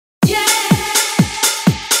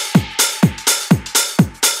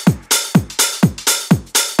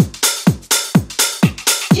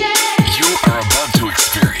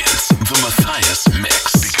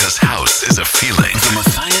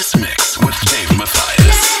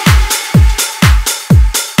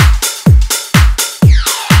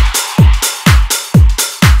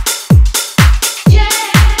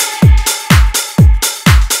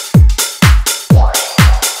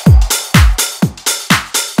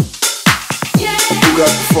got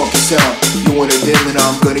the funky sound? You want it in, then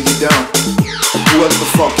I'm gonna get down. Who got the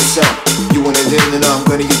funky sound? You want it in, then I'm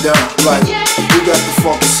gonna get down. Like, who got the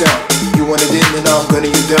funky sound? You want it in, then I'm gonna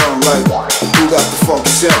get down. Like, who got the funky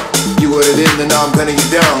sound? You want it in, then I'm gonna get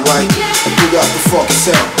down. Like, who got the funky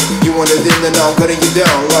sound? You want it in, then I'm gonna get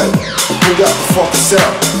down. Like, who got the funky sound?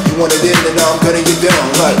 You want it in, then I'm gonna get down.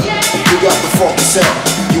 Like, who got the funky sound?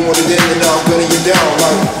 You want it in, then I'm gonna get down.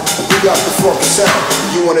 Like, who got the funky sound?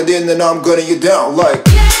 You want it in, then I'm gonna get down. Like.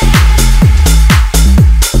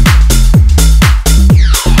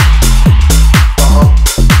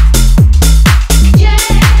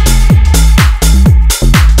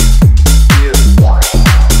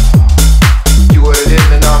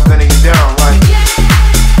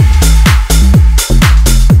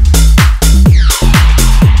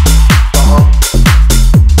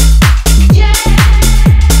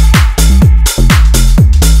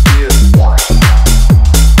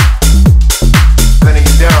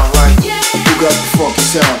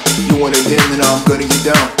 You want it in, then I'm gonna get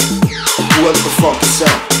down. Who got the funky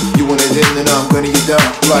sound? You want it in, then I'm gonna get down.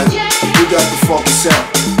 Like, who got the funky sound?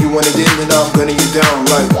 You want it in, then I'm gonna get down.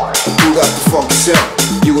 Like, who got the funky sound?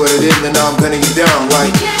 You want it in, then I'm gonna get down.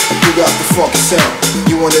 Like, who got the funky sound?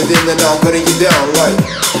 You want it in, then I'm gonna get down. Like,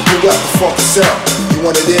 who got the funky sound? You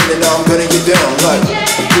want it in, then I'm gonna get down. Like,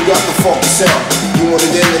 who got the funky sound? You want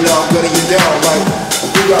it in, then I'm gonna get down. Like,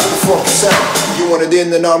 who got the funky sound? You want it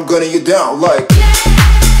in, then I'm gonna get down. Like.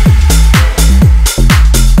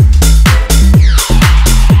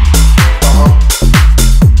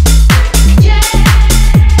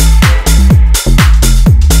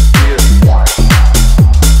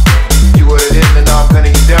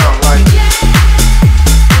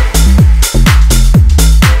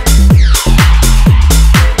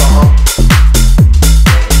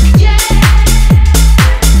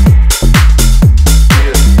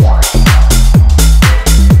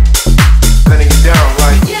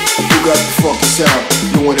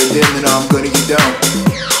 You want it in, then I'm gonna get down.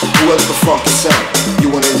 Who got the funky sound? You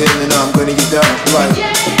want it in, then I'm gonna get down. Like,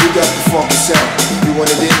 who got the funky sound? You want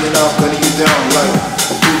it in, then I'm gonna get down. Like,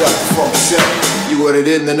 who got the funky sound? You want it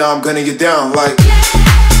in, then I'm gonna get down. Like.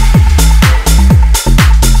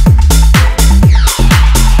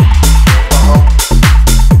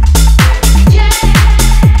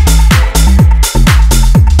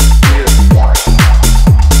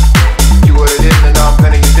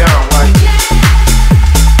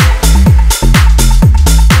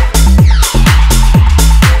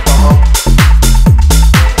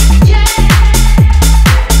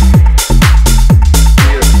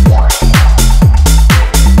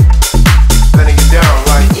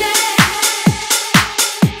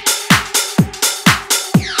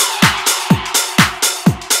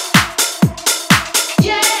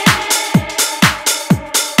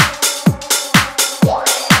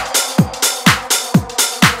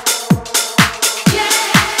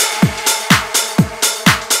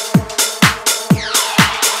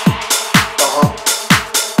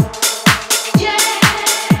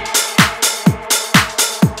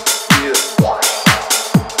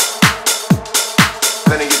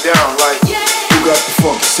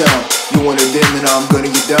 Sound. You want it in, then I'm gonna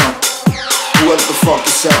get down. Who got the funky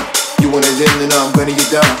sound? You want it in, then I'm gonna get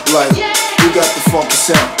down. Like, who got the funky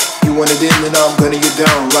sound? You want it in, then I'm gonna get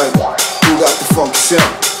down. Like, who got the funky sound?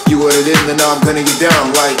 You want it in, then I'm gonna get down.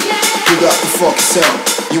 Like, who got the funky sound?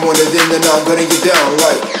 You want it in, then I'm gonna get down.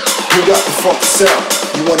 Like, who got the funky sound?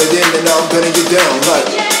 You want it in, then I'm gonna get down. Like,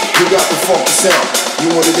 who got the funky sound? You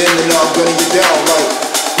want it in, then I'm gonna get down. Like,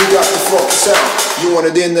 who got the funky sound? You want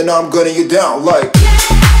it in, then I'm gonna get down. Like.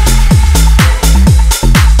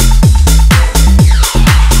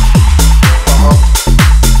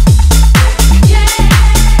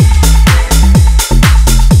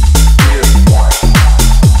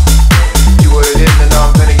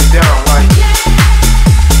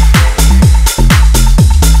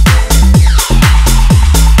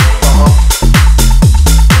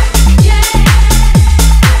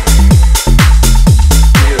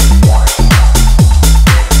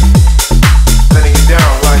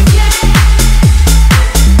 Down.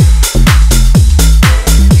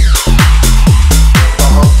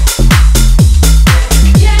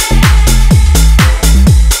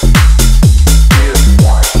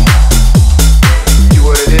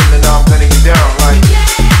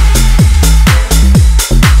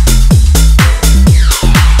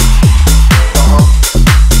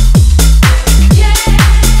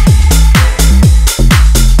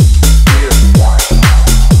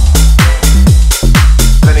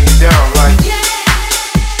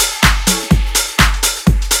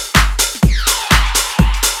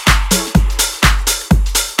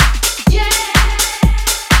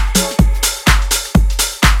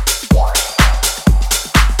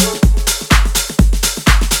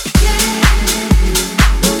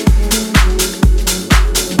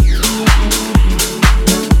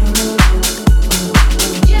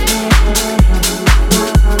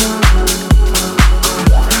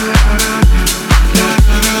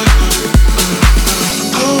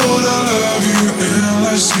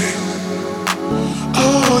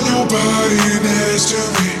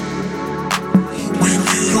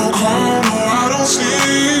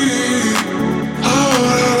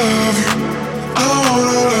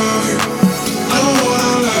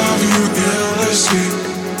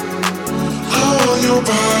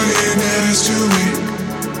 nobody next to me.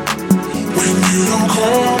 When you don't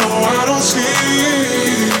call, no, I don't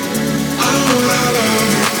sleep. I wanna love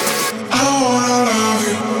you. I wanna love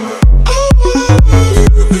you.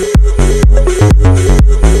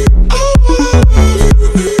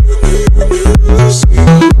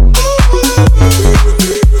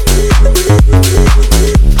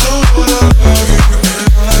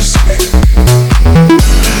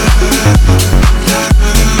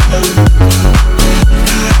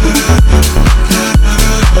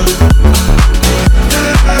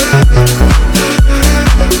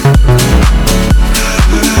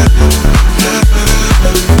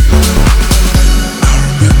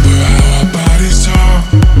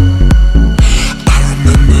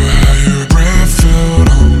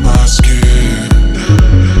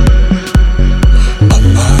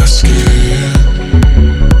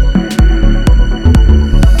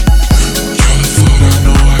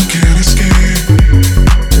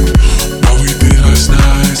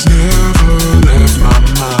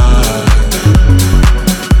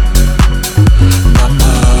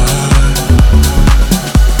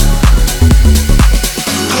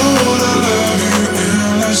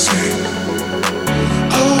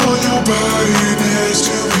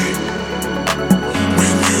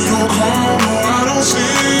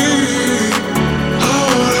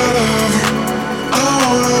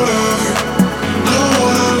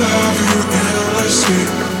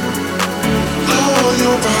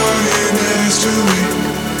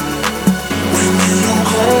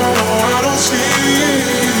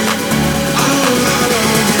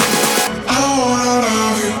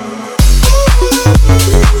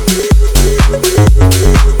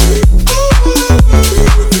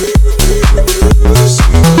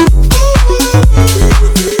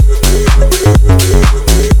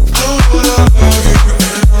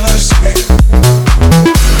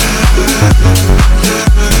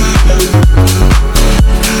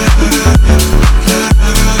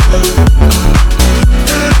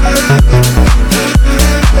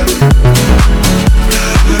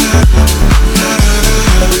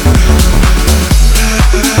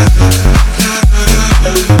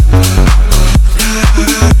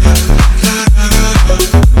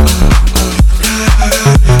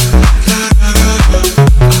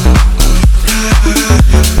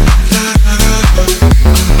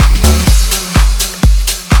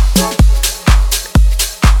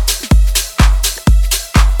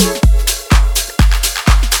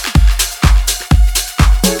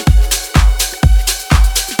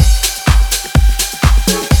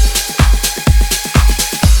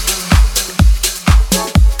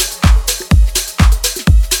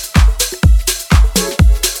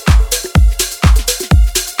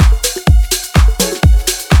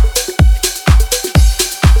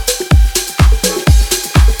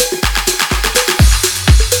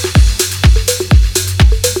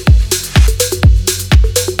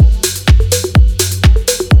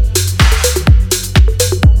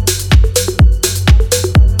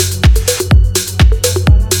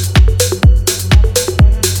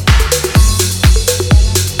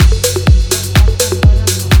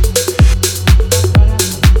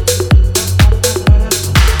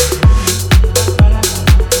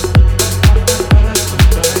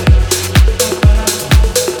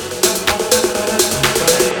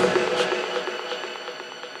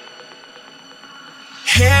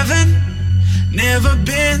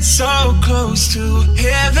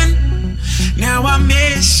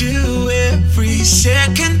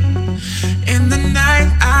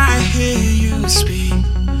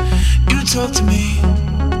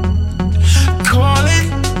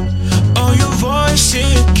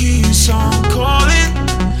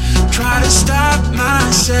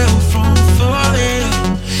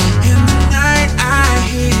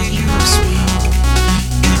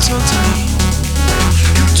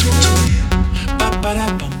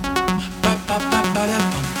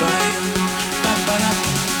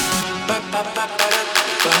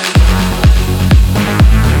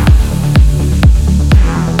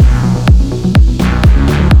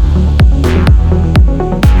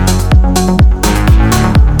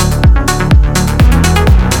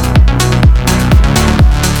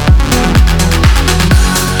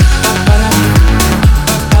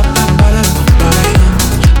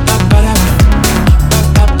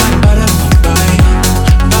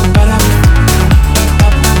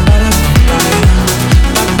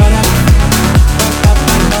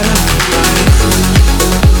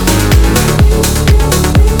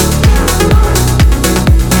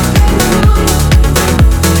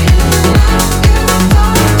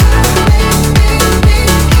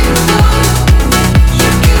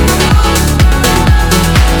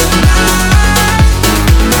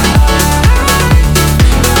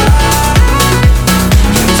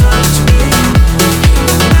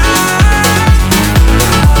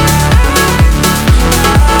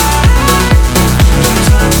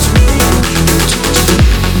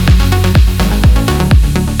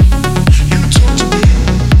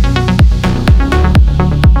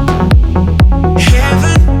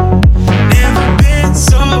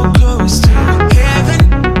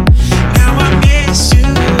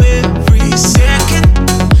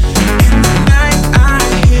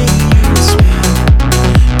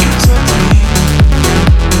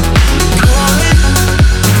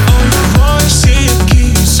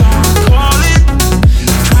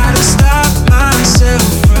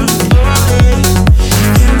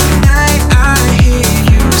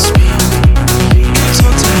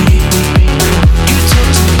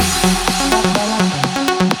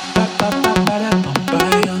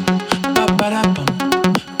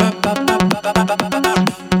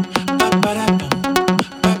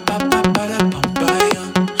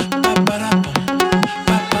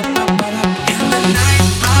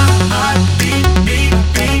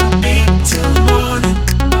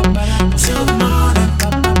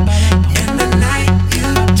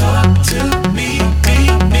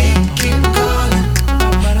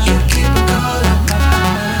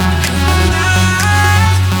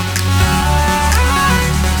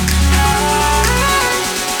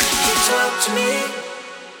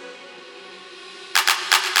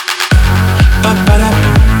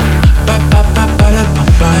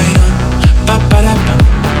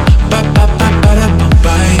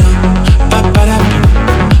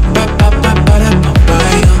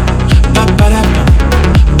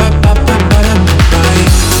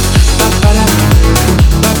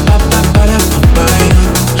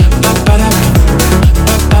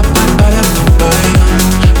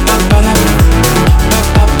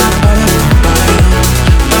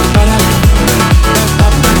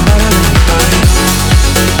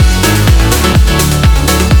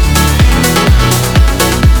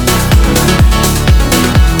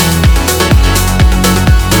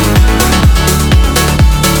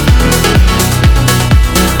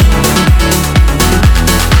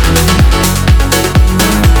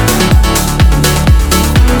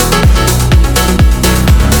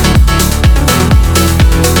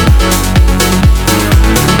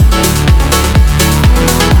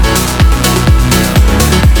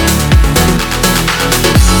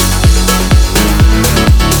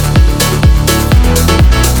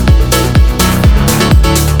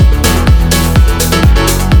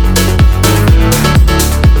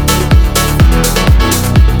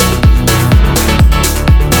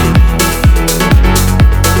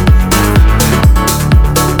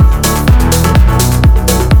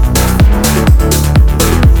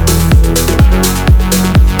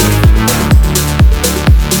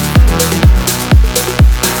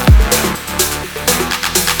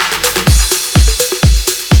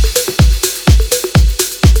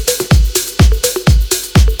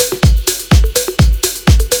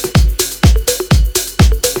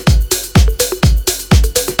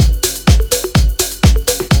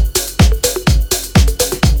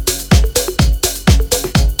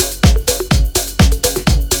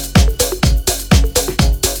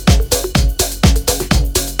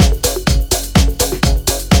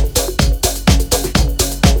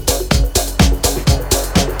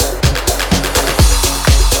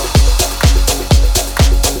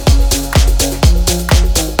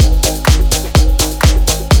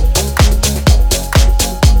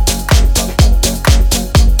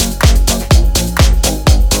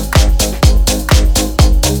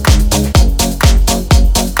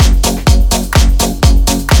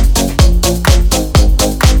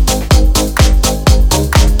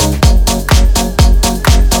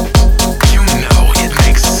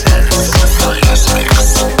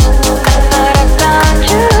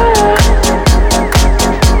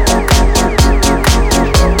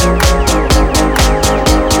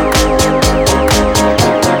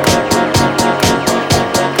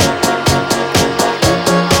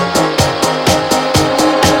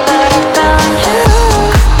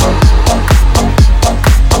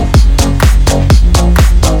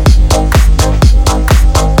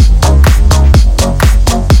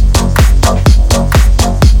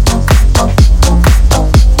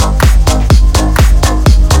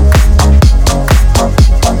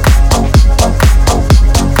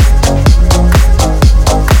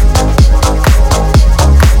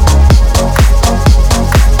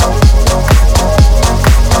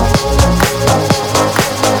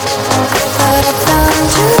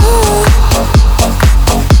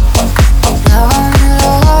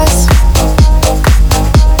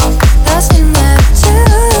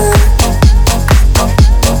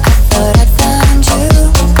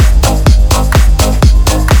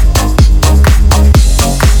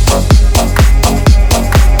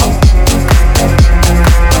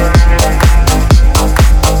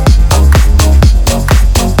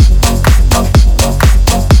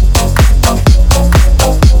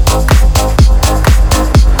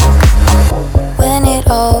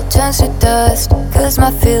 was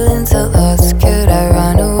my feelings are lost? Could I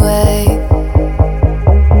run away?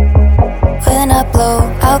 When I blow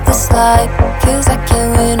out the slide, 'cause I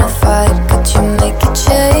can't win a fight. Could you make a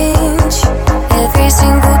change? Every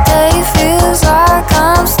single day feels like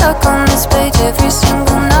I'm stuck on this page. Every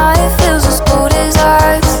single night feels as cold as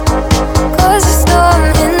ice. 'Cause the storm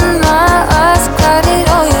in my eyes clouded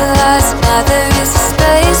all your lies. Now there is a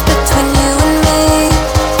space between you and me.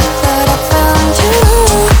 Thought I found you.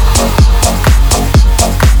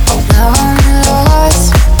 Now I'm lost,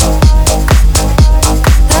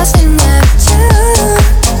 lost in Neptune.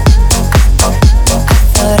 I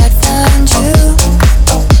thought I'd found you.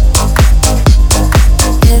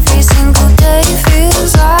 Every single day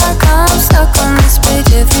feels like I'm stuck on this page.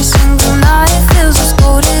 Every single night feels as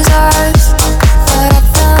cold as ice. Thought I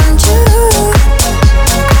found you.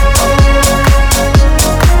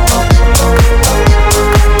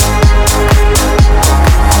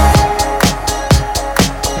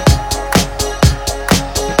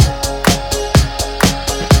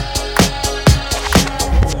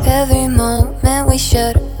 Every moment we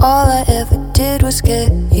shared, all I ever did was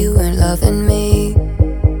get you weren't loving me.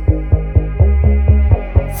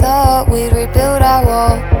 Thought we'd rebuild our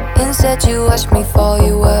wall. Instead you watched me fall,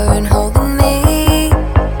 you weren't holding me.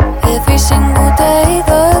 Every single day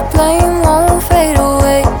the blame won't fade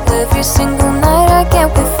away. Every single night I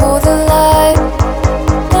can't wait for the light.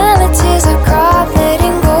 And the tears I cried,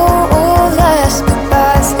 letting go all last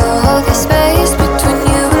goodbyes. All the space between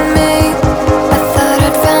you and me. I thought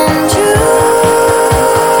I'd found you.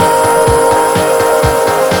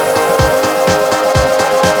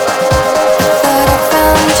 Thought I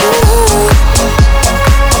found you.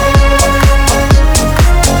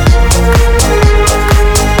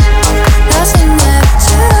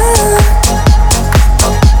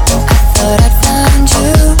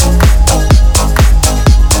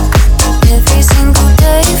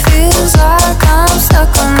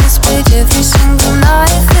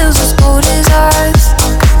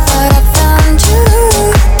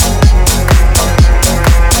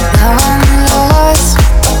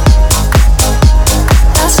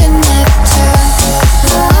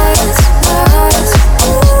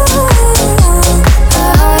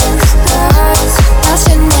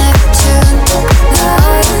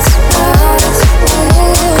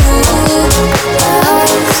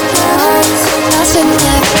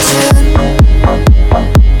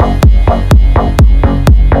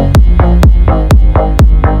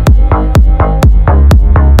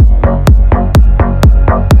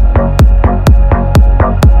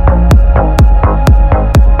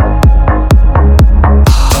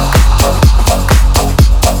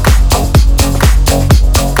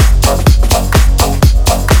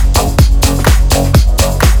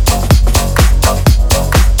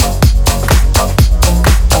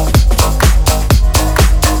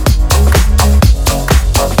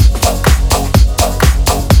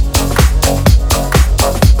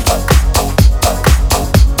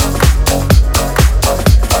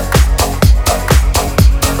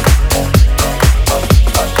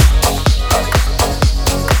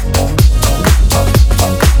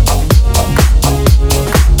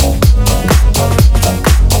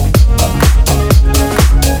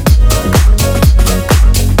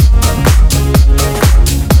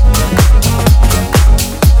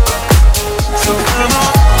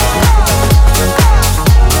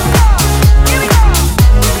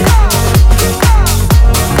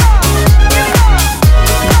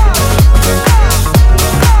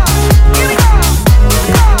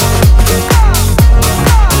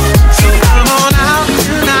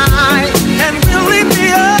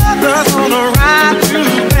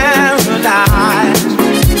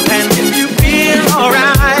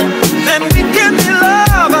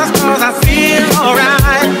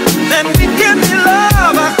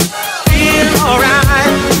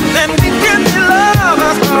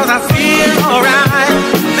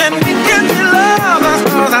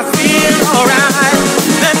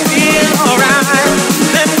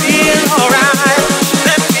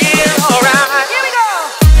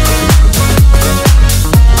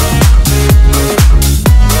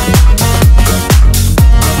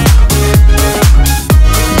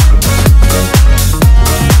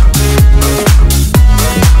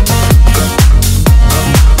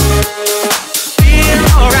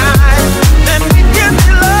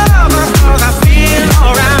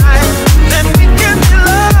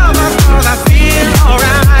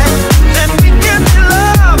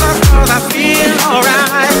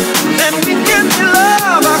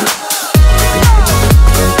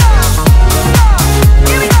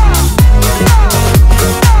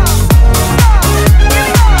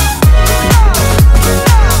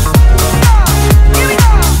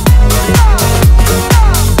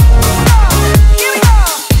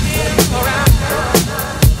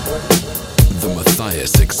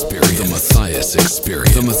 Matthias Experience. The Matthias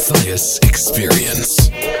Experience. The Matthias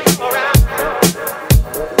Experience.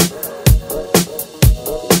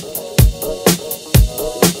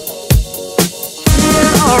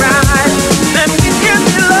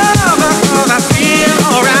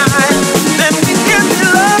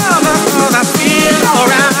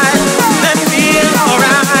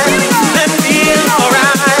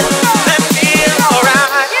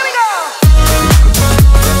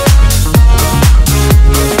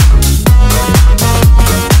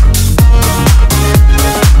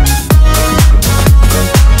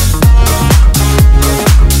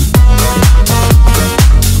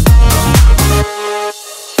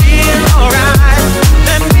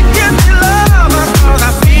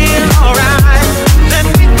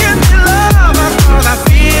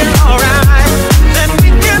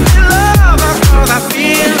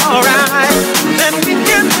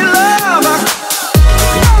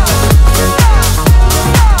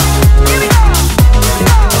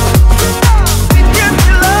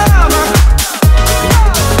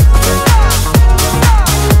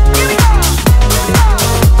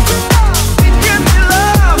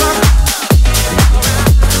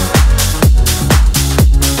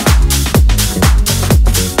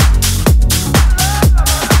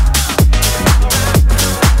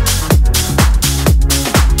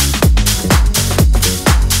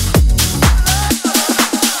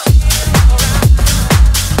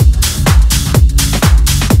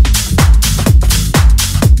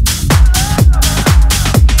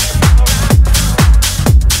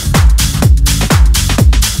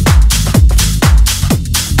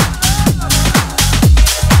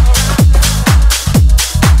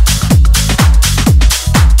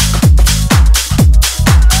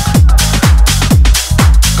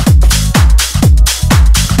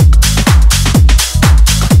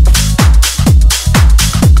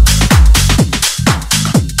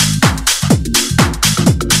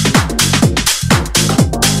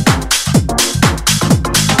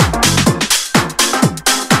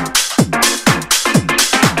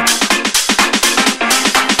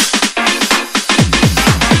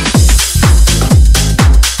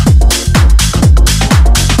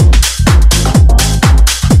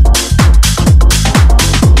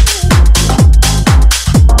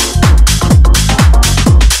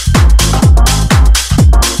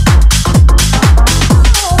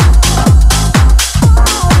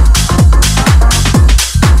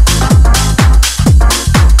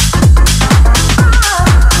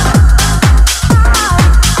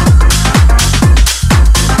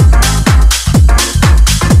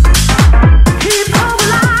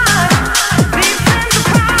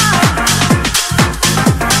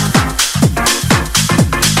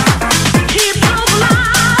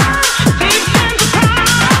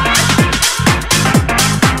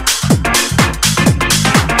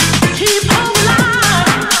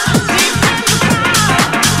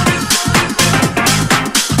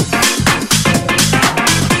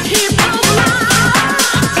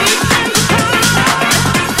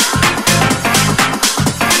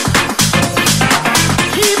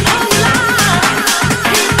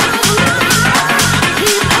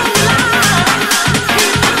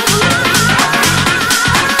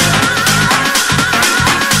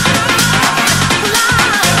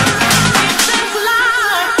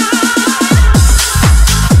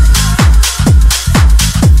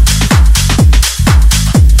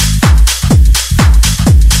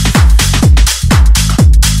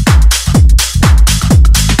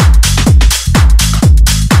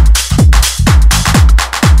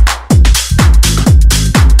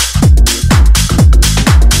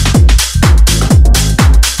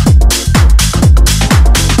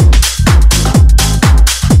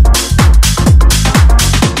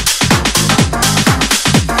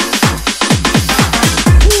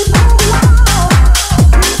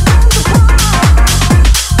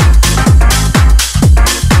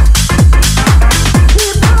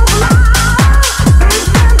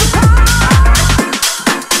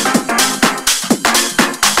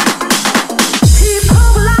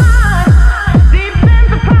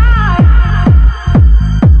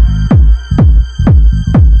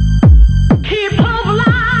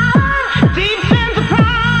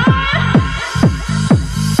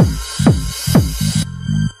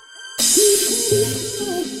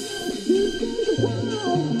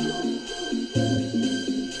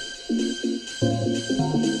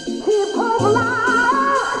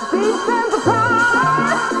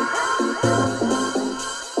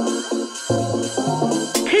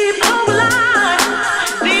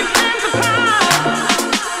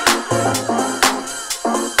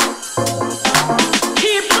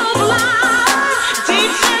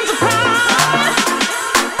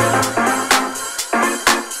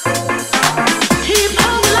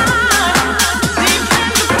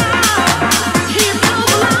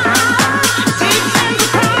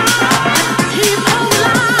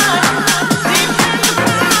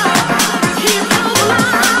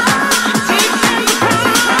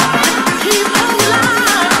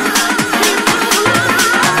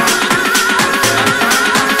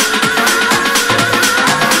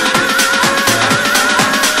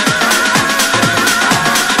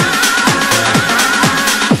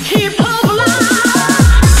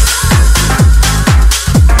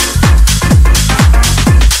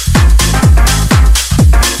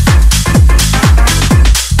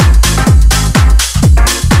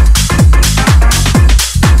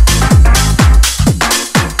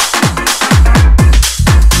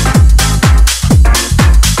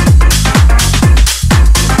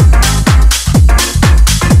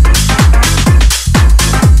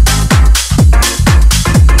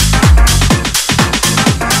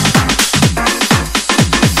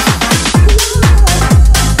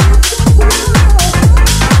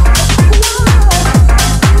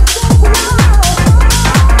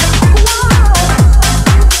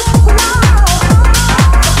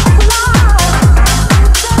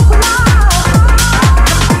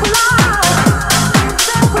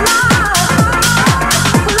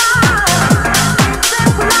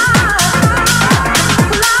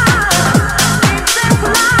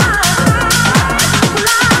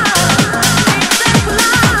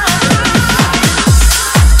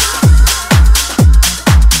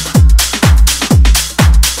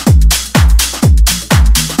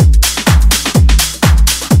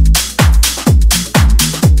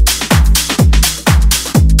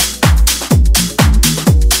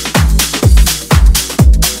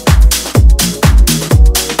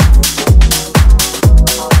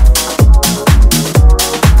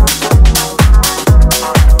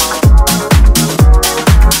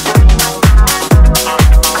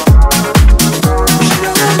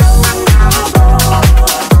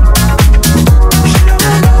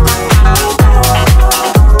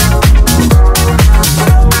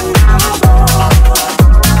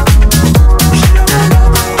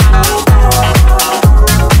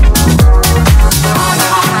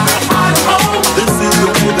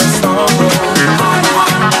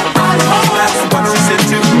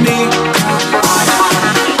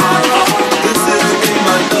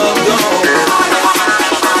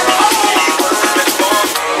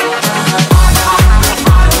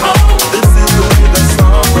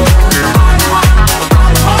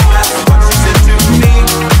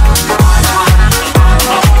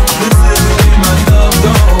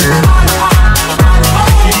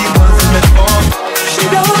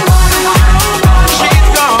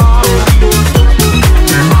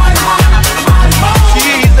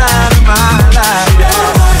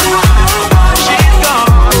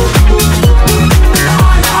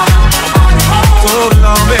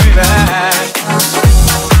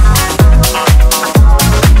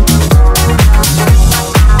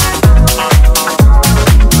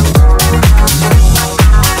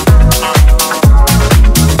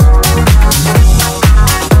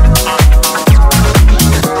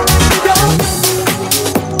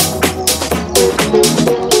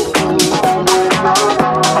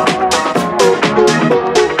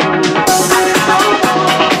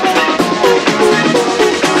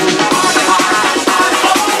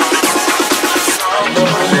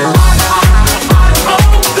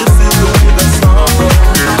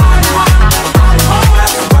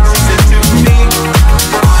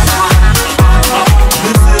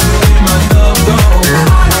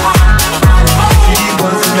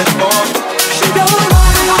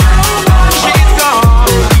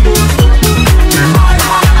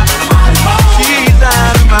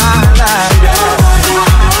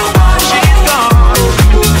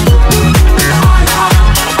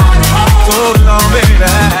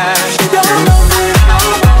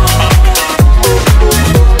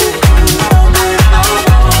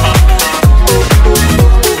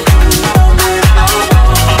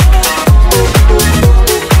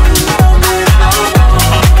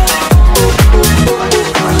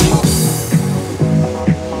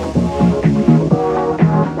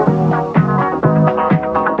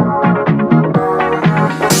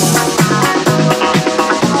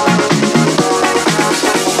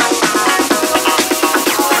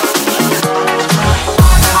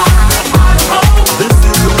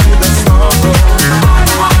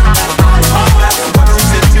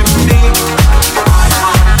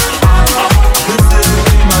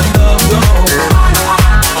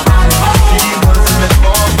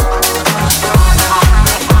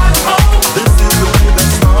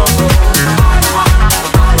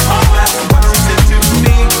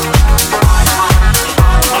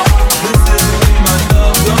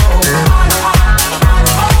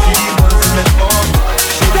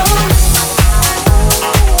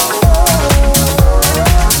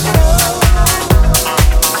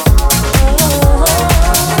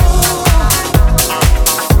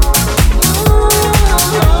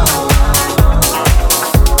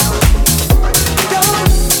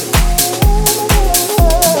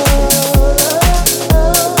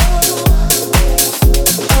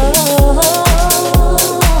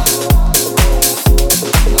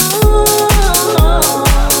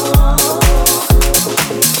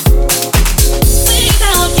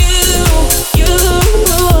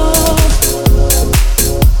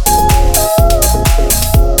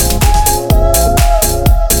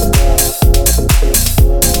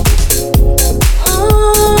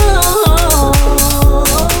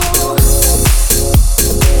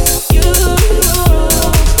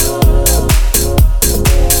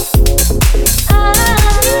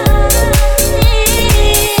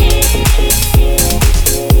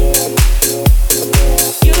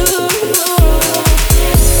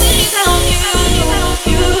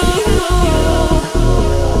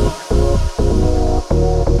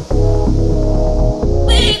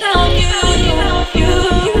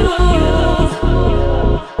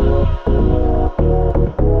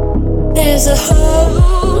 There's a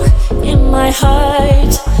hole in my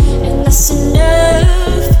heart, and that's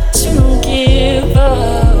enough to give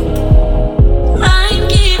up. I'm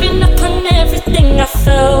giving up on everything I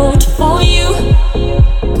felt for you.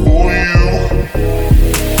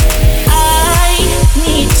 I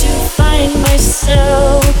need to find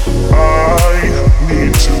myself. I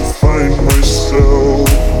need to find myself.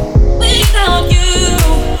 Without you.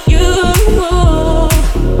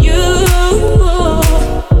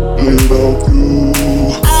 Without you,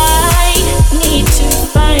 I need to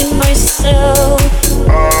find myself.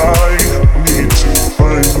 I need to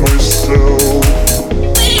find myself.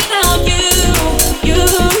 Without you.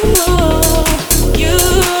 Without you,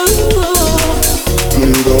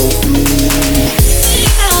 Without you.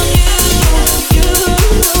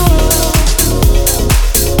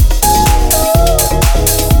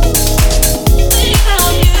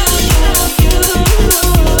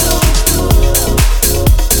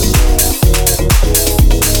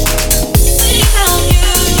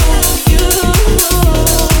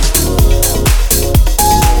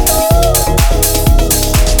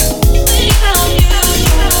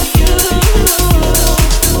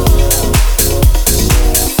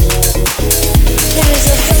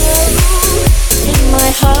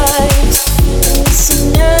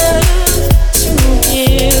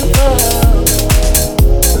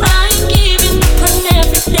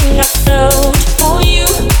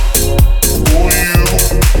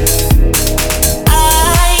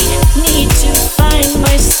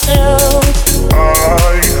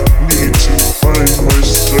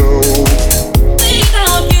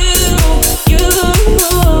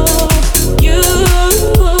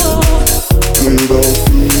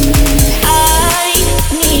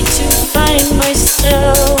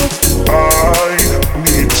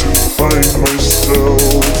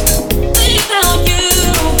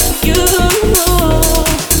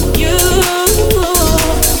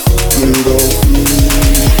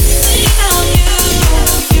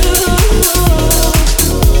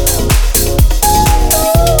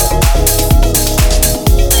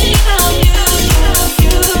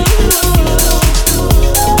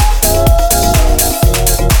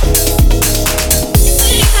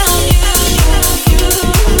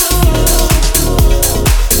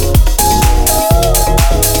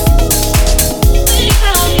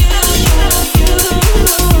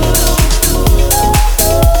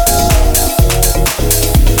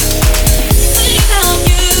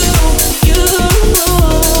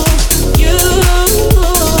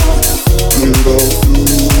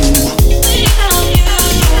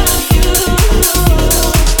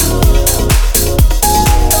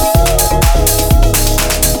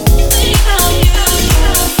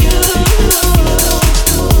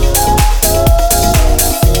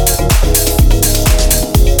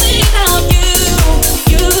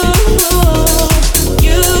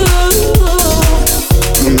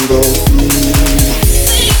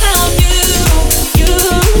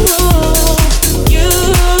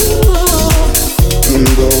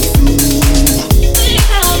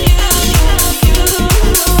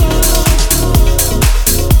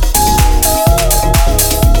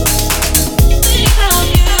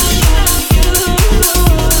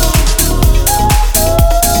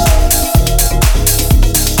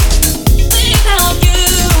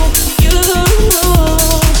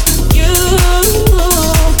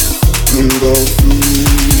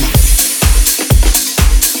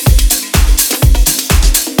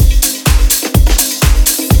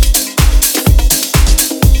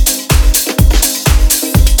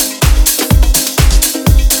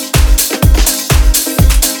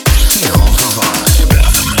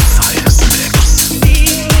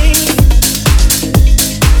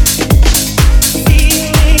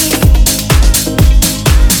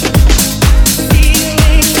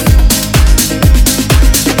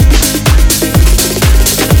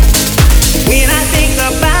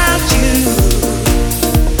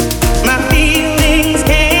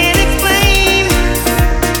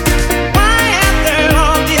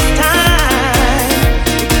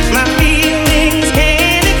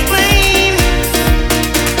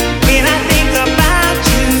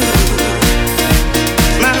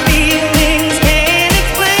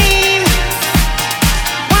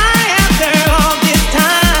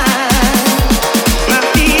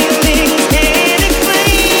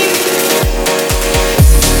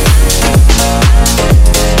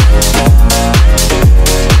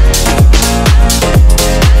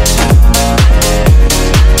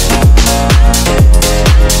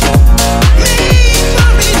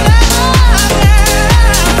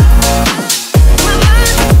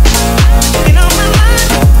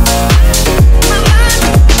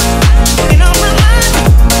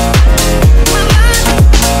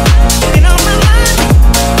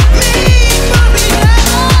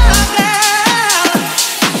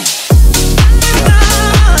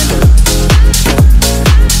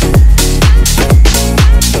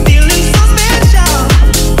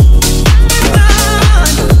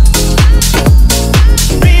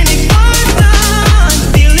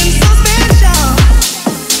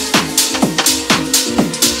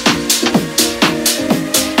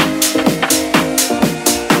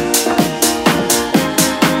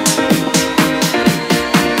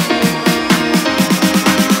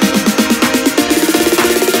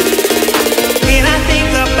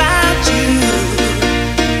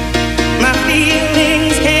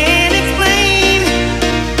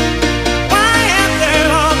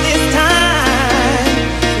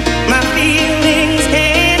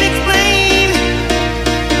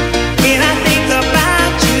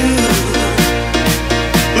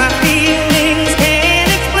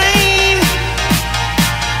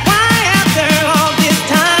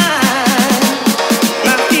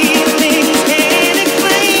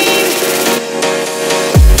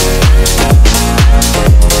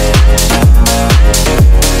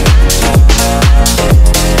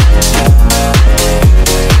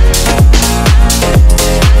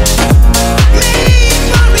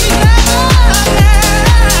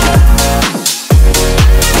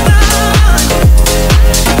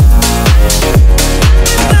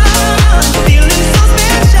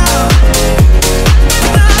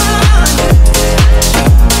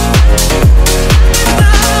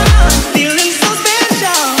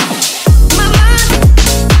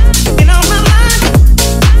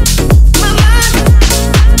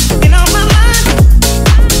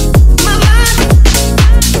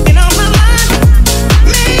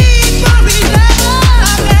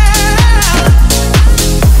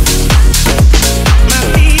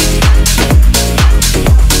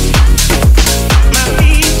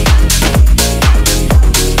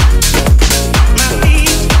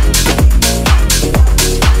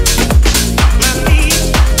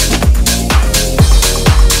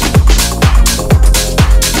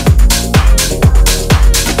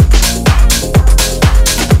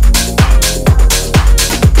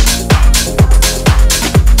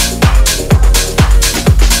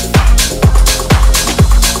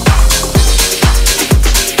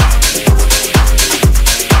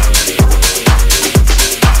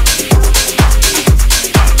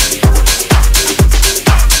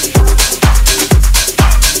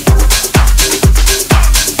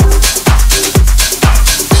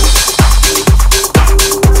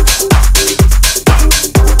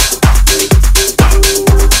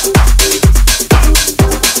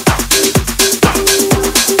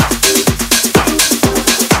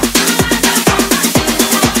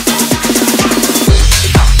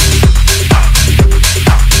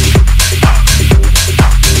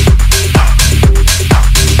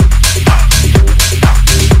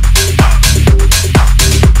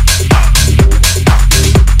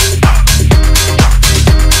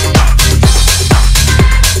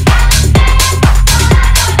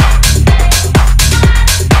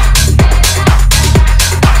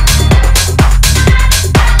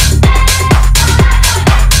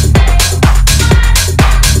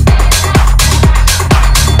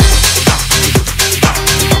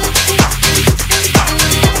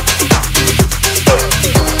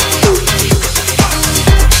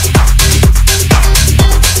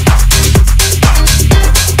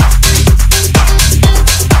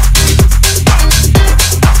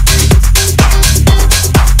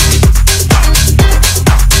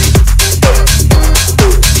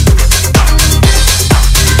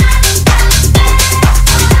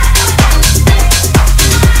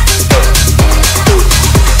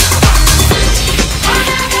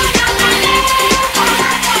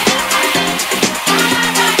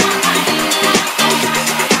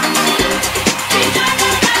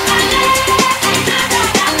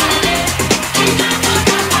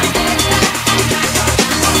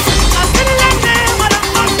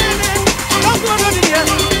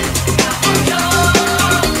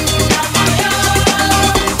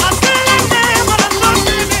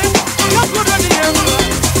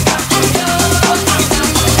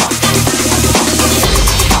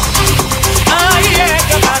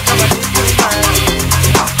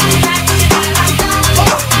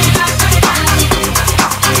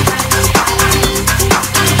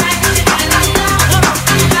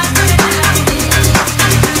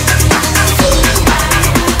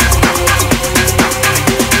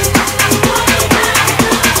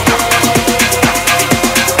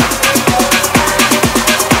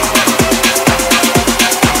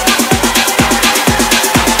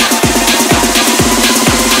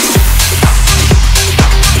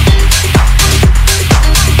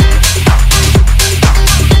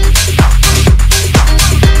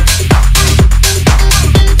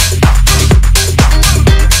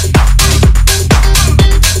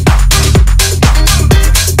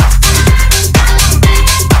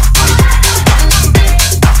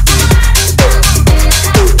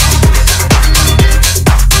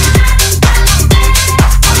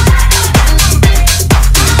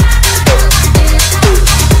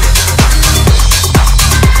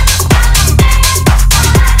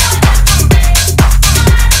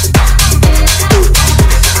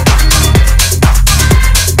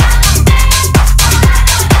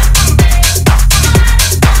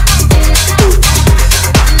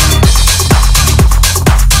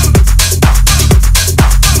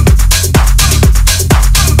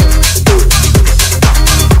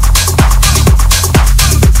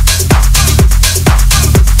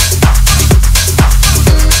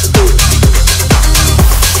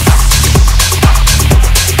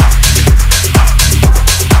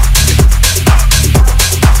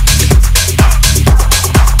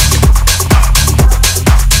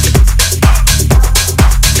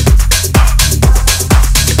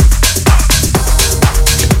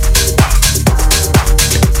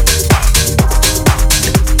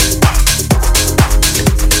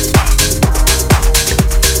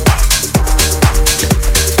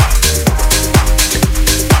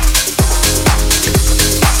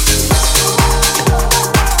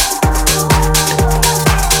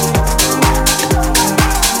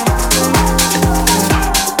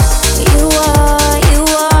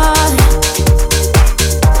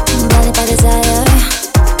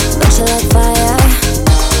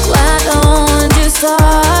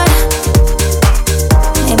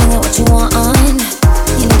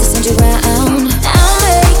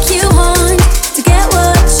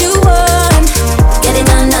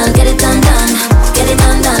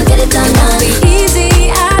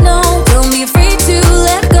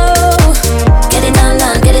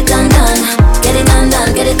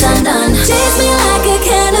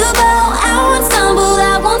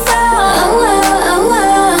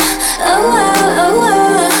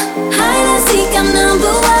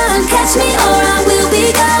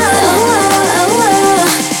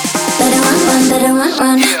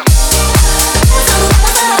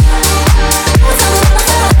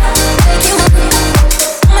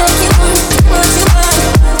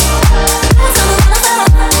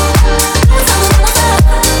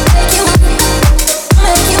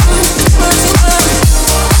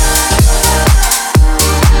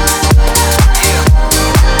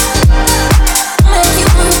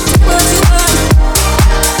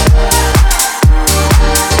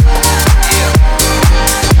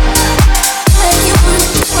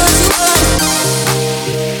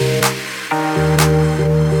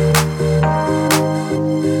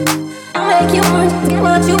 make you want, get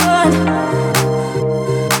what you want.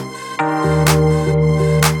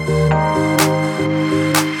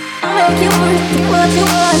 I'll make you want, get what you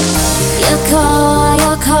want. Your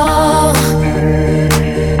call.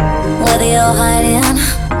 Whether you're hiding,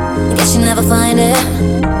 I guess you never find it.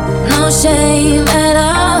 No shame at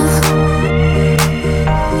all.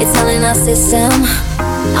 It's all in our system.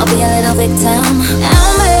 I'll be a little victim.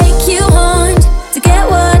 I'll make you want to get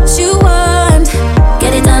what you want.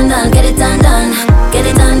 Get it done, get it done. Get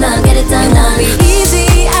it done, get it done. It won't be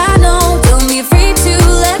easy, I know. Don't be afraid to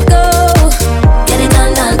let go. Get it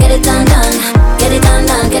done, get it done. Get it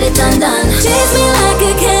done, get it done. Chase me like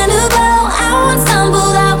a cannibal. I won't stumble,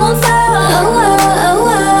 I won't fall.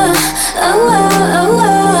 Oh.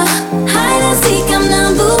 Hide and seek, I'm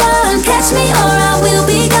number one. Catch me or I will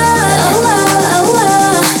be gone. Oh.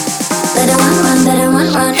 Let it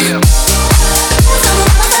run.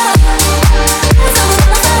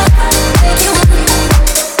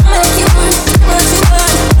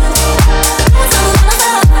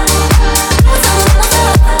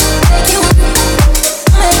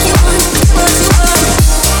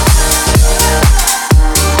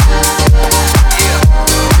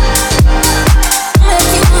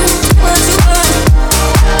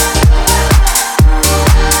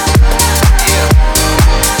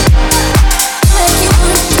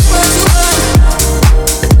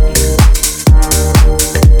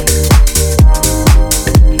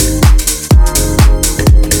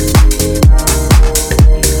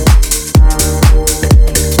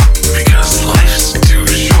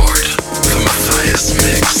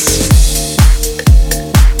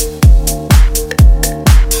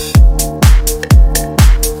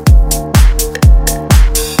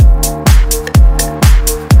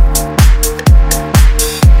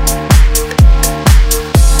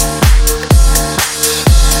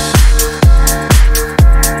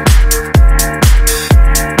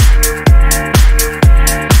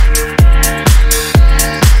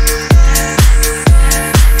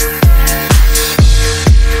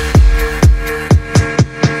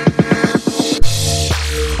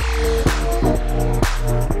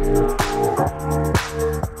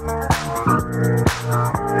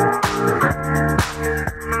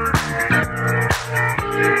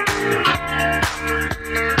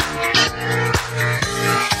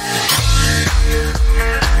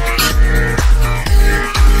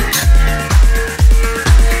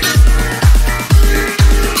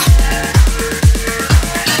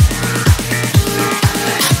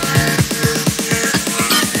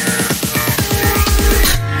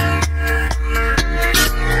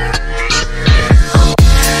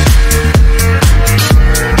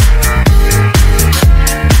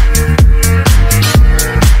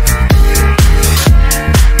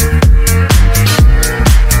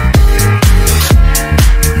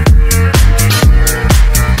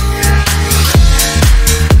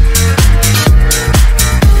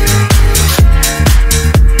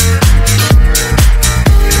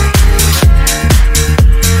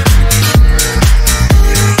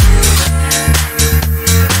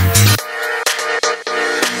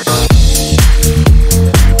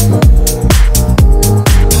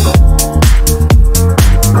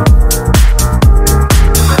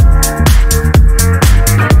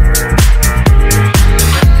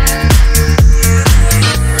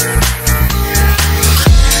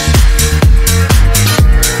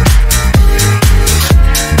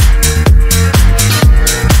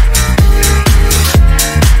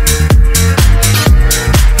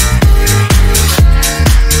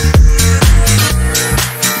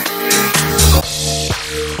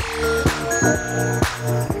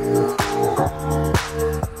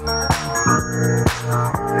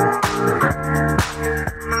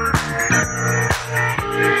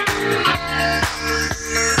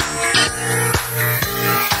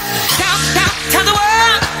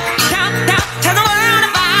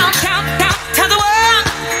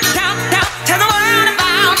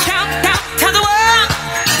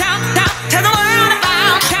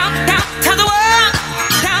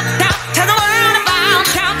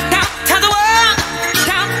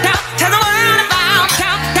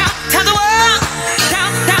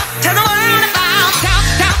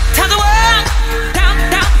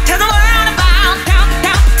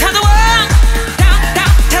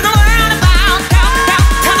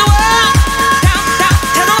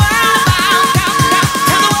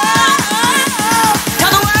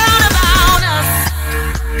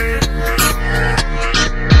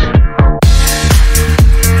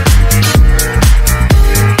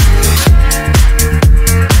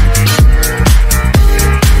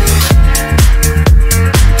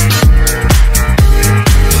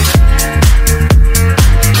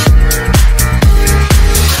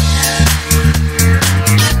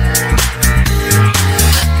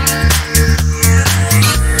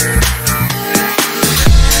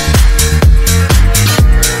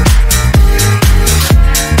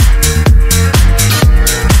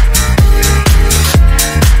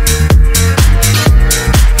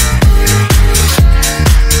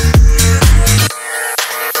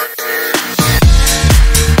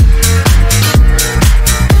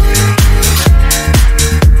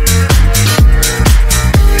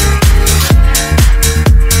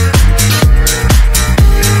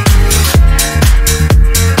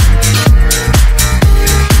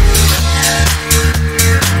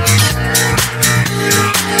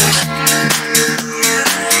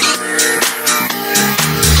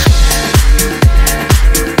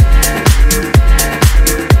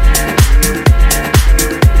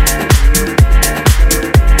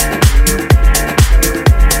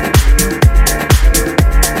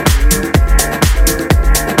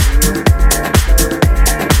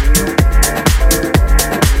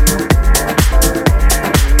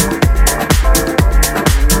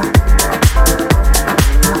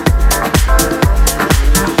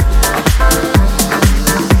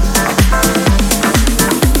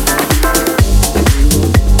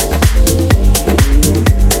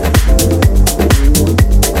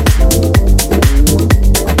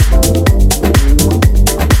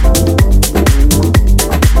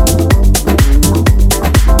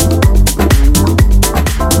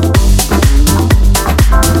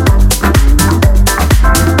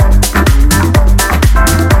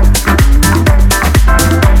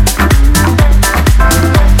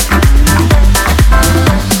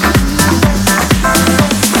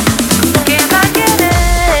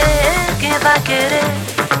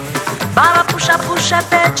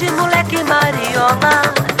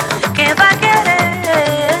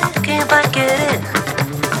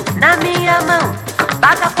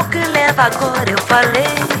 paga porque leva agora, eu falei.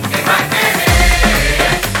 Quem vai querer?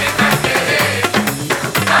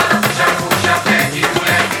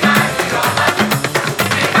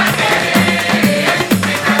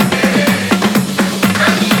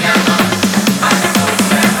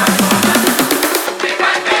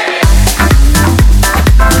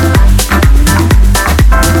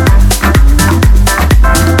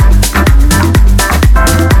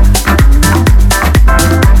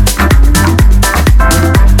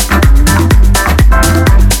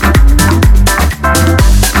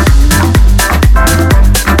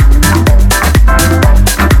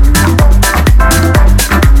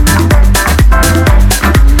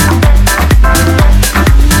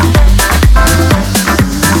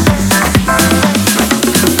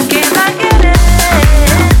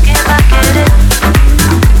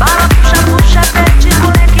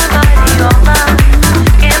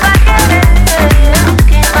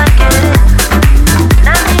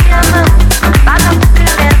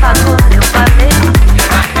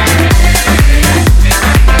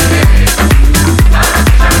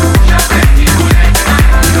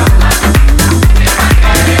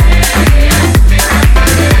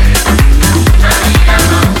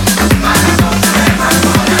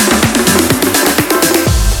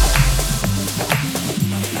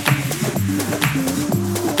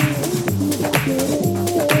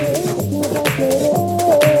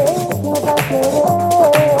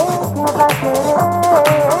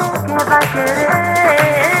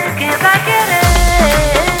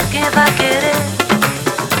 Quem vai querer?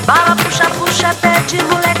 Fala, puxa, puxa, pede,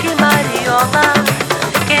 moleque, mariola.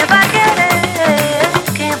 Quem vai querer?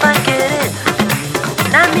 Quem vai querer?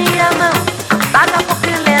 Na minha mão, paga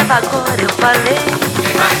porque leva agora. Quem vai querer? Agora eu falei.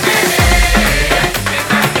 Quem vai querer? Quem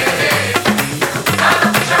vai querer?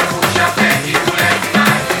 Fala, puxa, puxa, pede, moleque,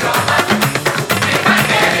 mariola. Quem vai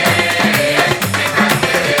querer? Quem vai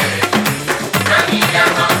querer? Na minha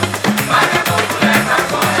mão, paga pouco, leva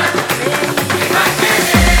agora. Quem vai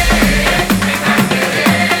querer? Quem vai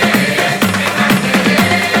querer? Quem vai querer? Quem vai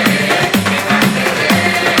querer? Quem vai querer?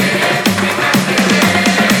 Quem vai querer?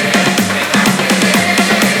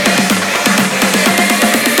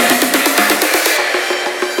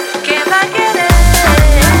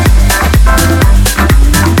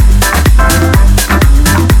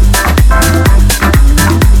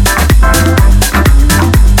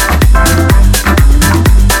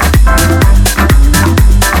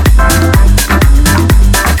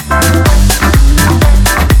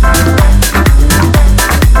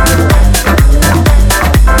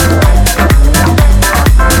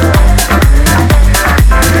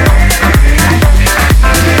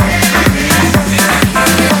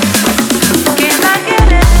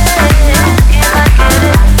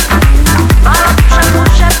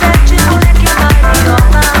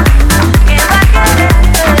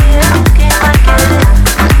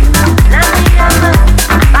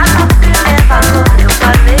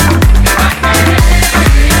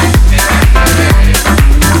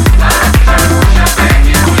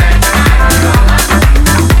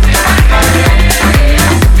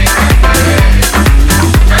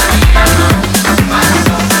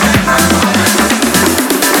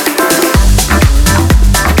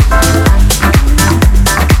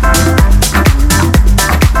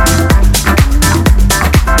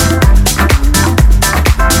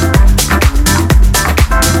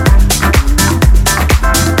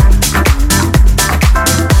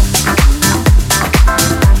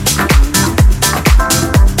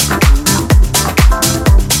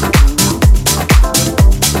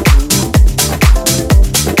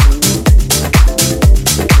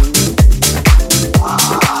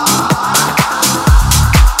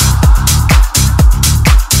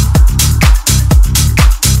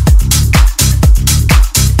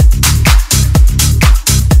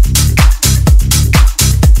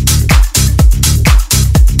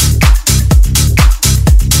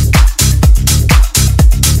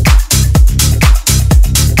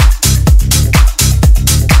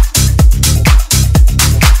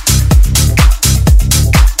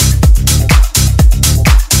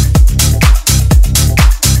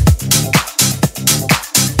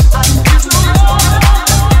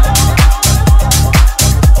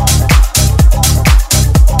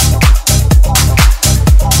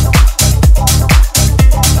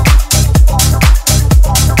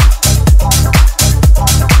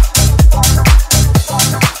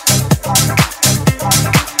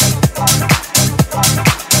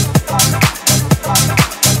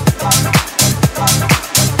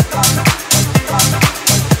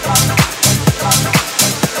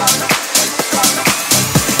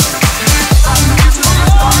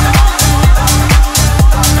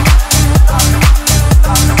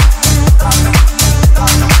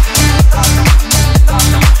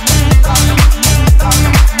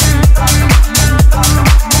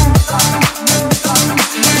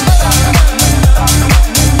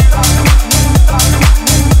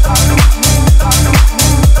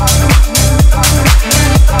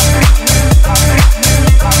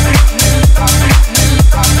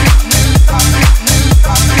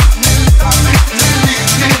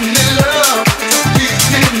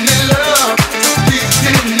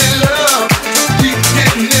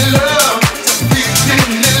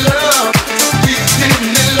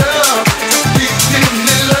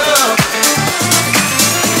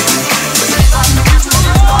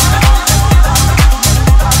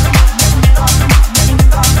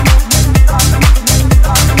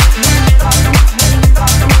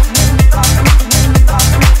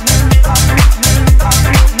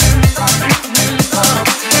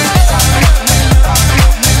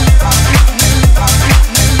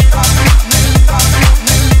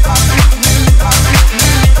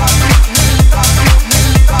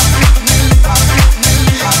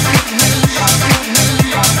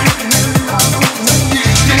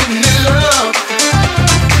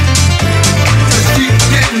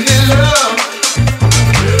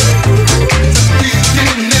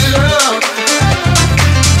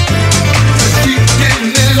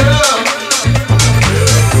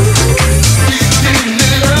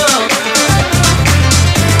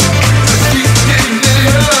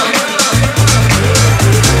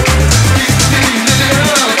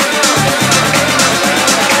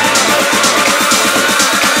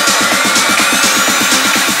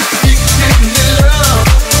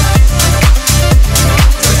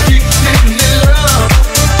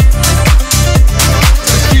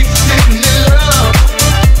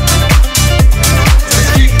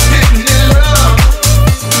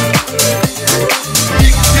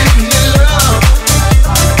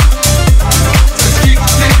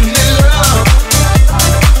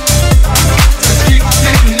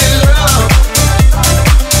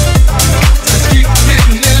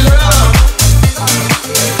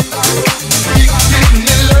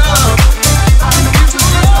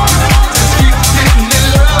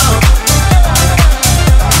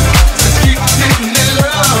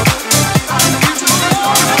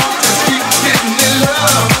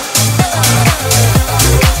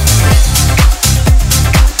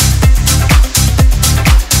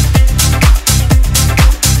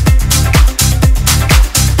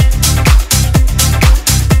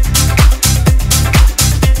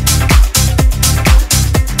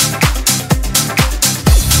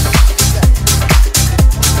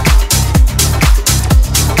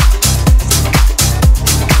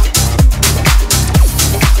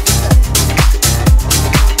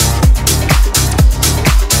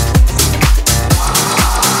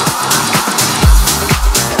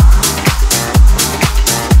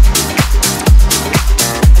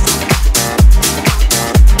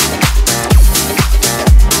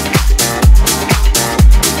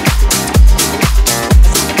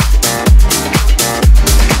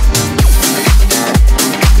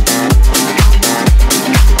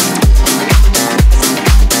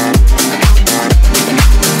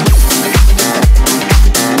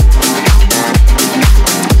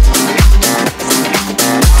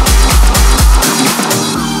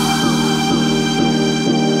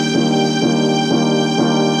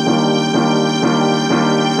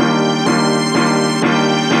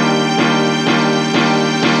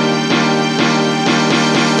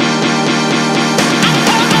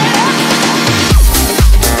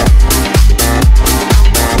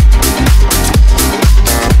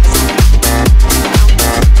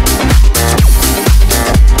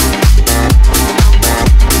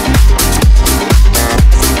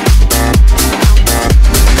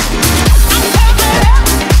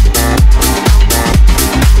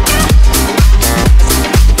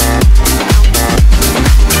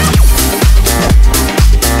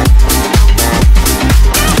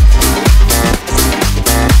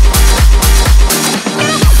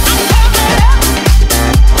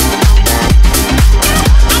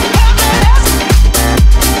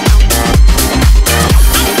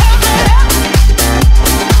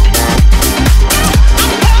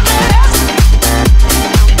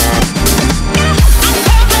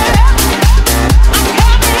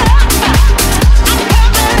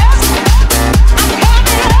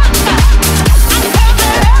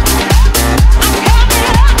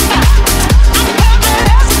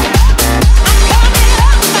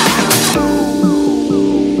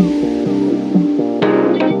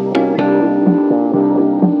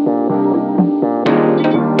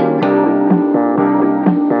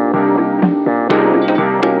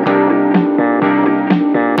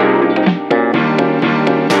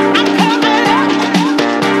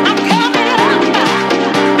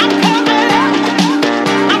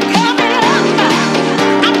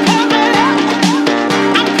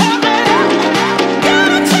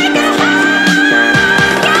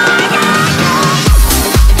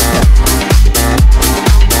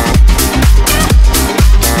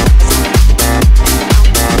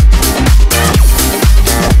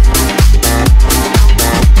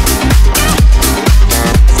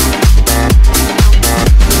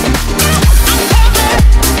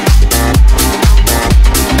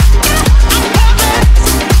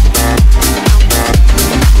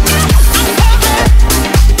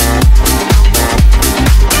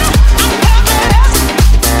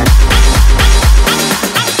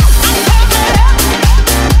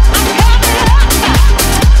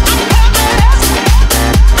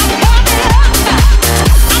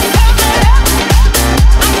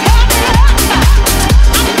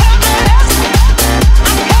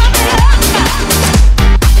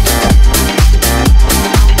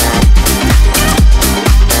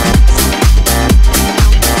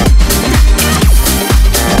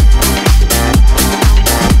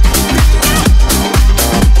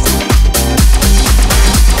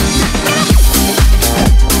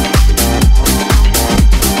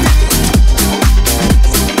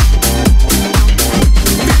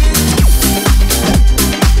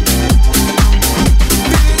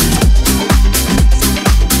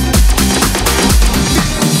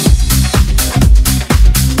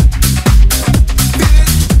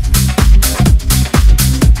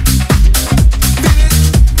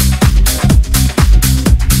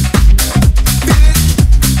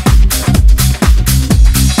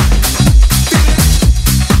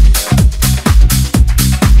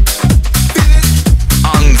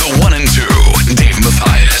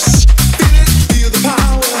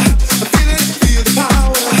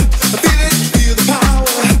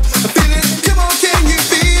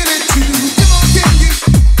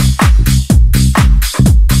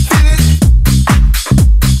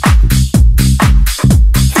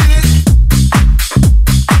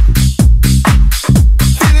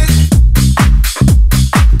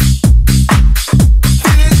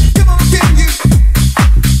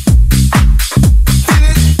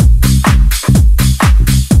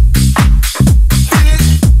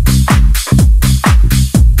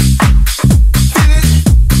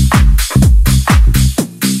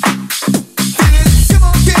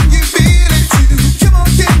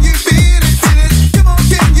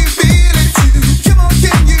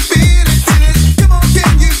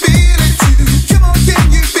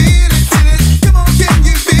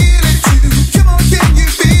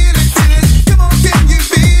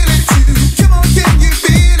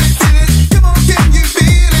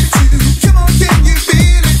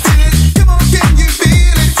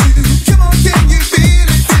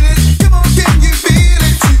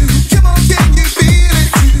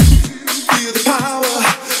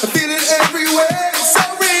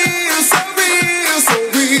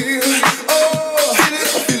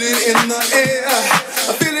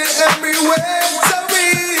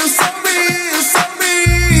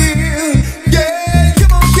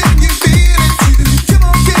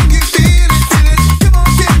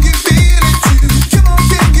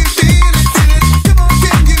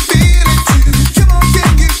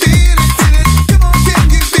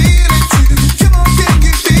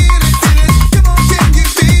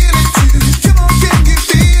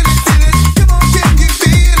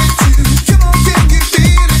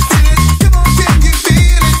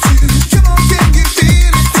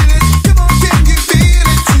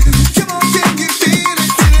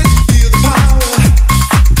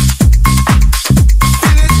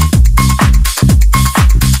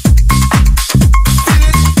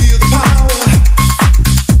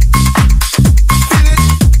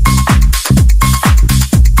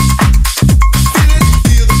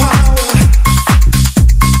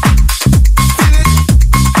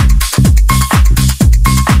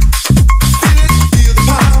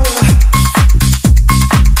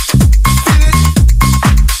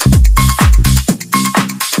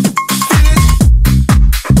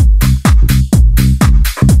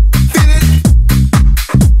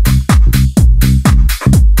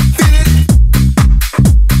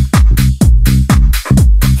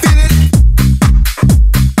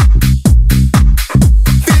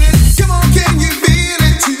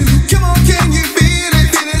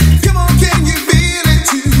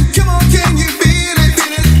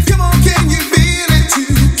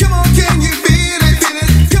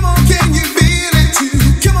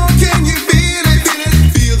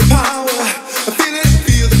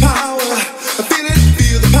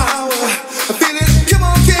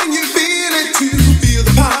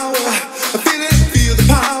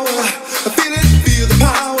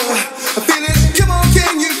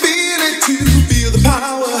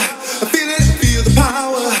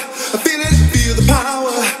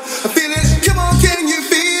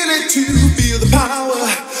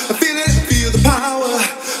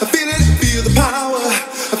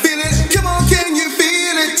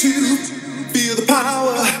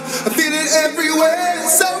 everywhere.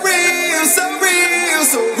 So real, so real,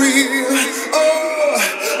 so real. Oh,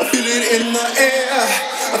 I feel it in the air.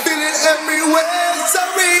 I feel it everywhere. So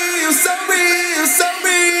real, so real, so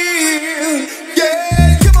real.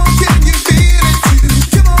 Yeah, come on, can you feel it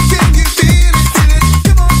too? Come on, can you feel it too?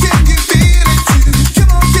 Come on, can you feel it too? Come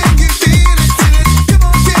on, can you feel it too? Come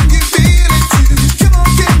on, can you feel it too? Come on,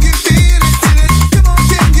 can you feel it too? Come on,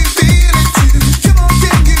 can you feel it too? Come on,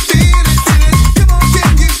 can you feel it too? Come on,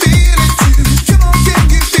 can you feel it too? Come on, can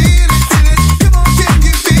you feel it too? Come on, can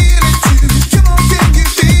you feel it too? Come on, can you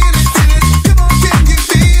feel it too? Come on, can you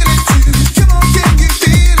feel it too? Come on, can you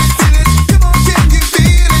feel it too? Come on,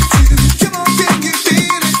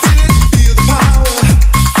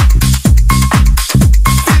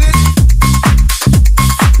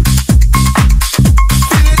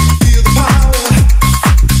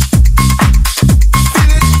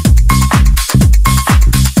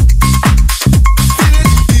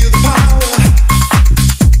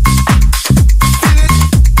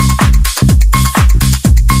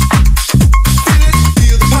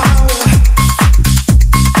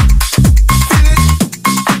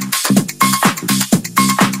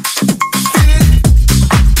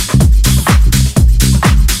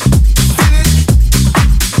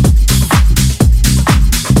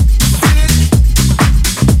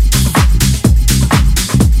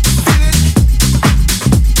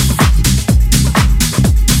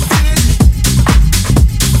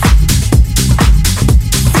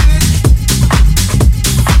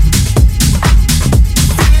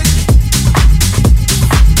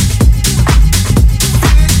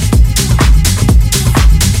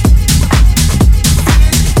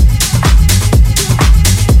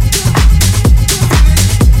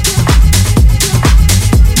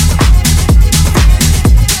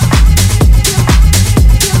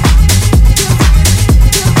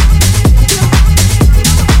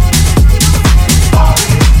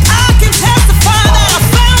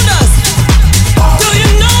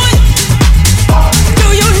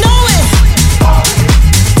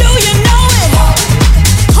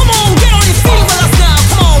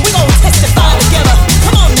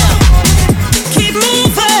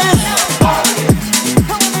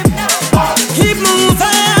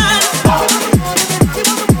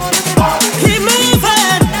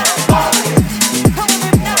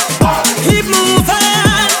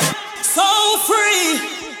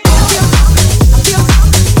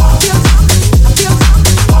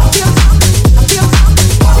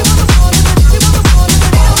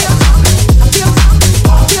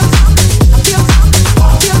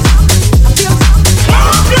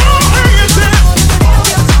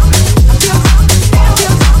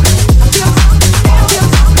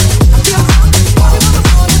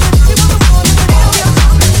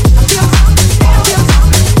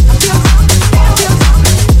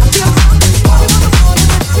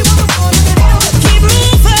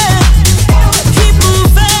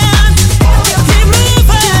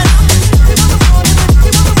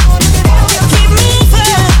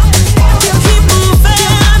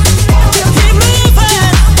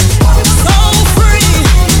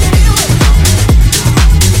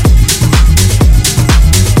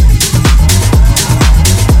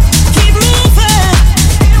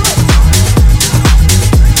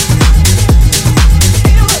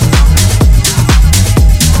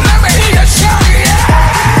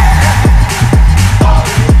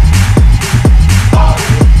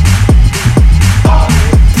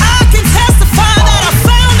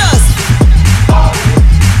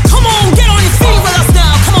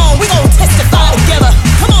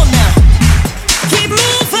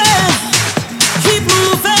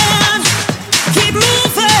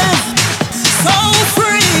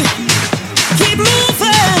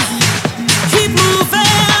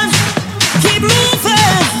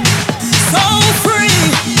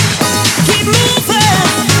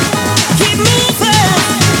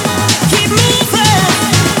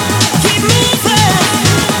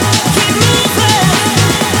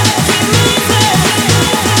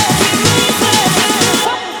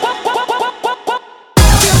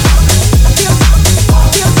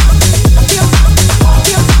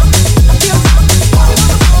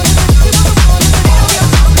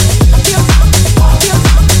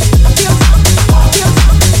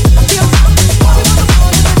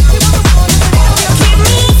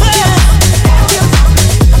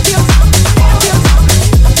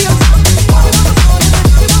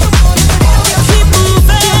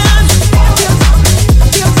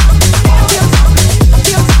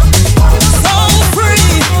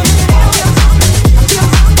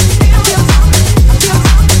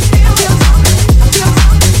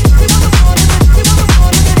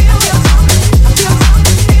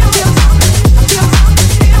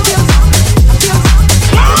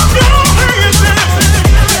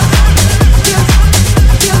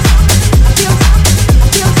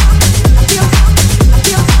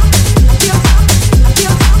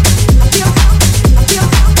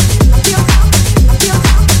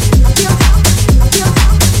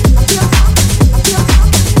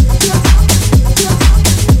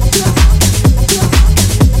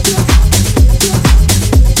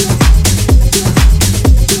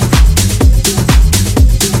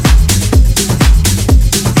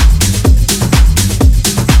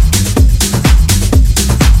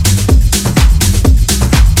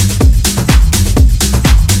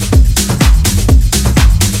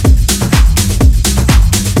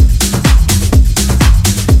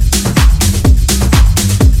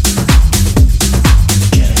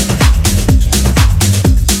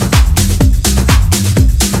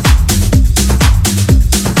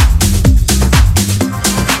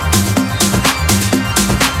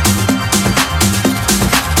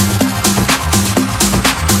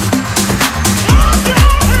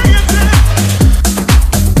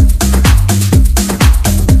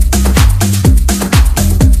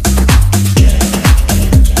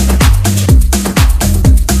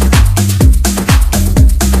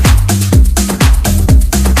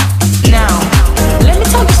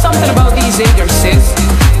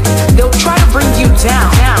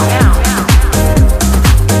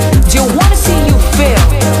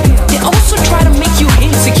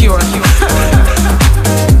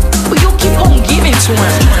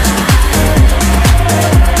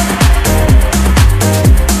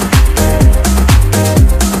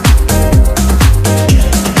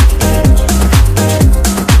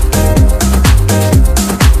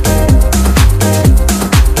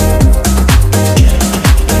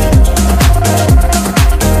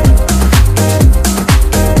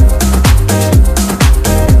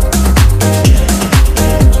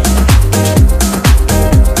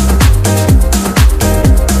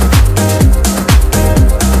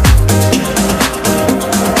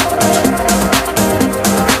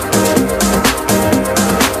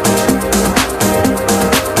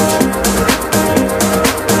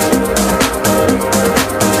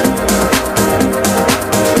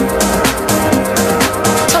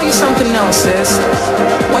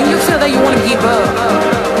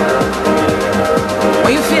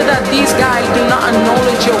 that these guys do not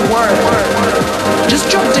acknowledge your work, just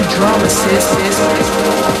drop the drama, sis.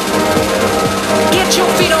 Get your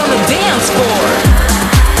feet on the dance floor.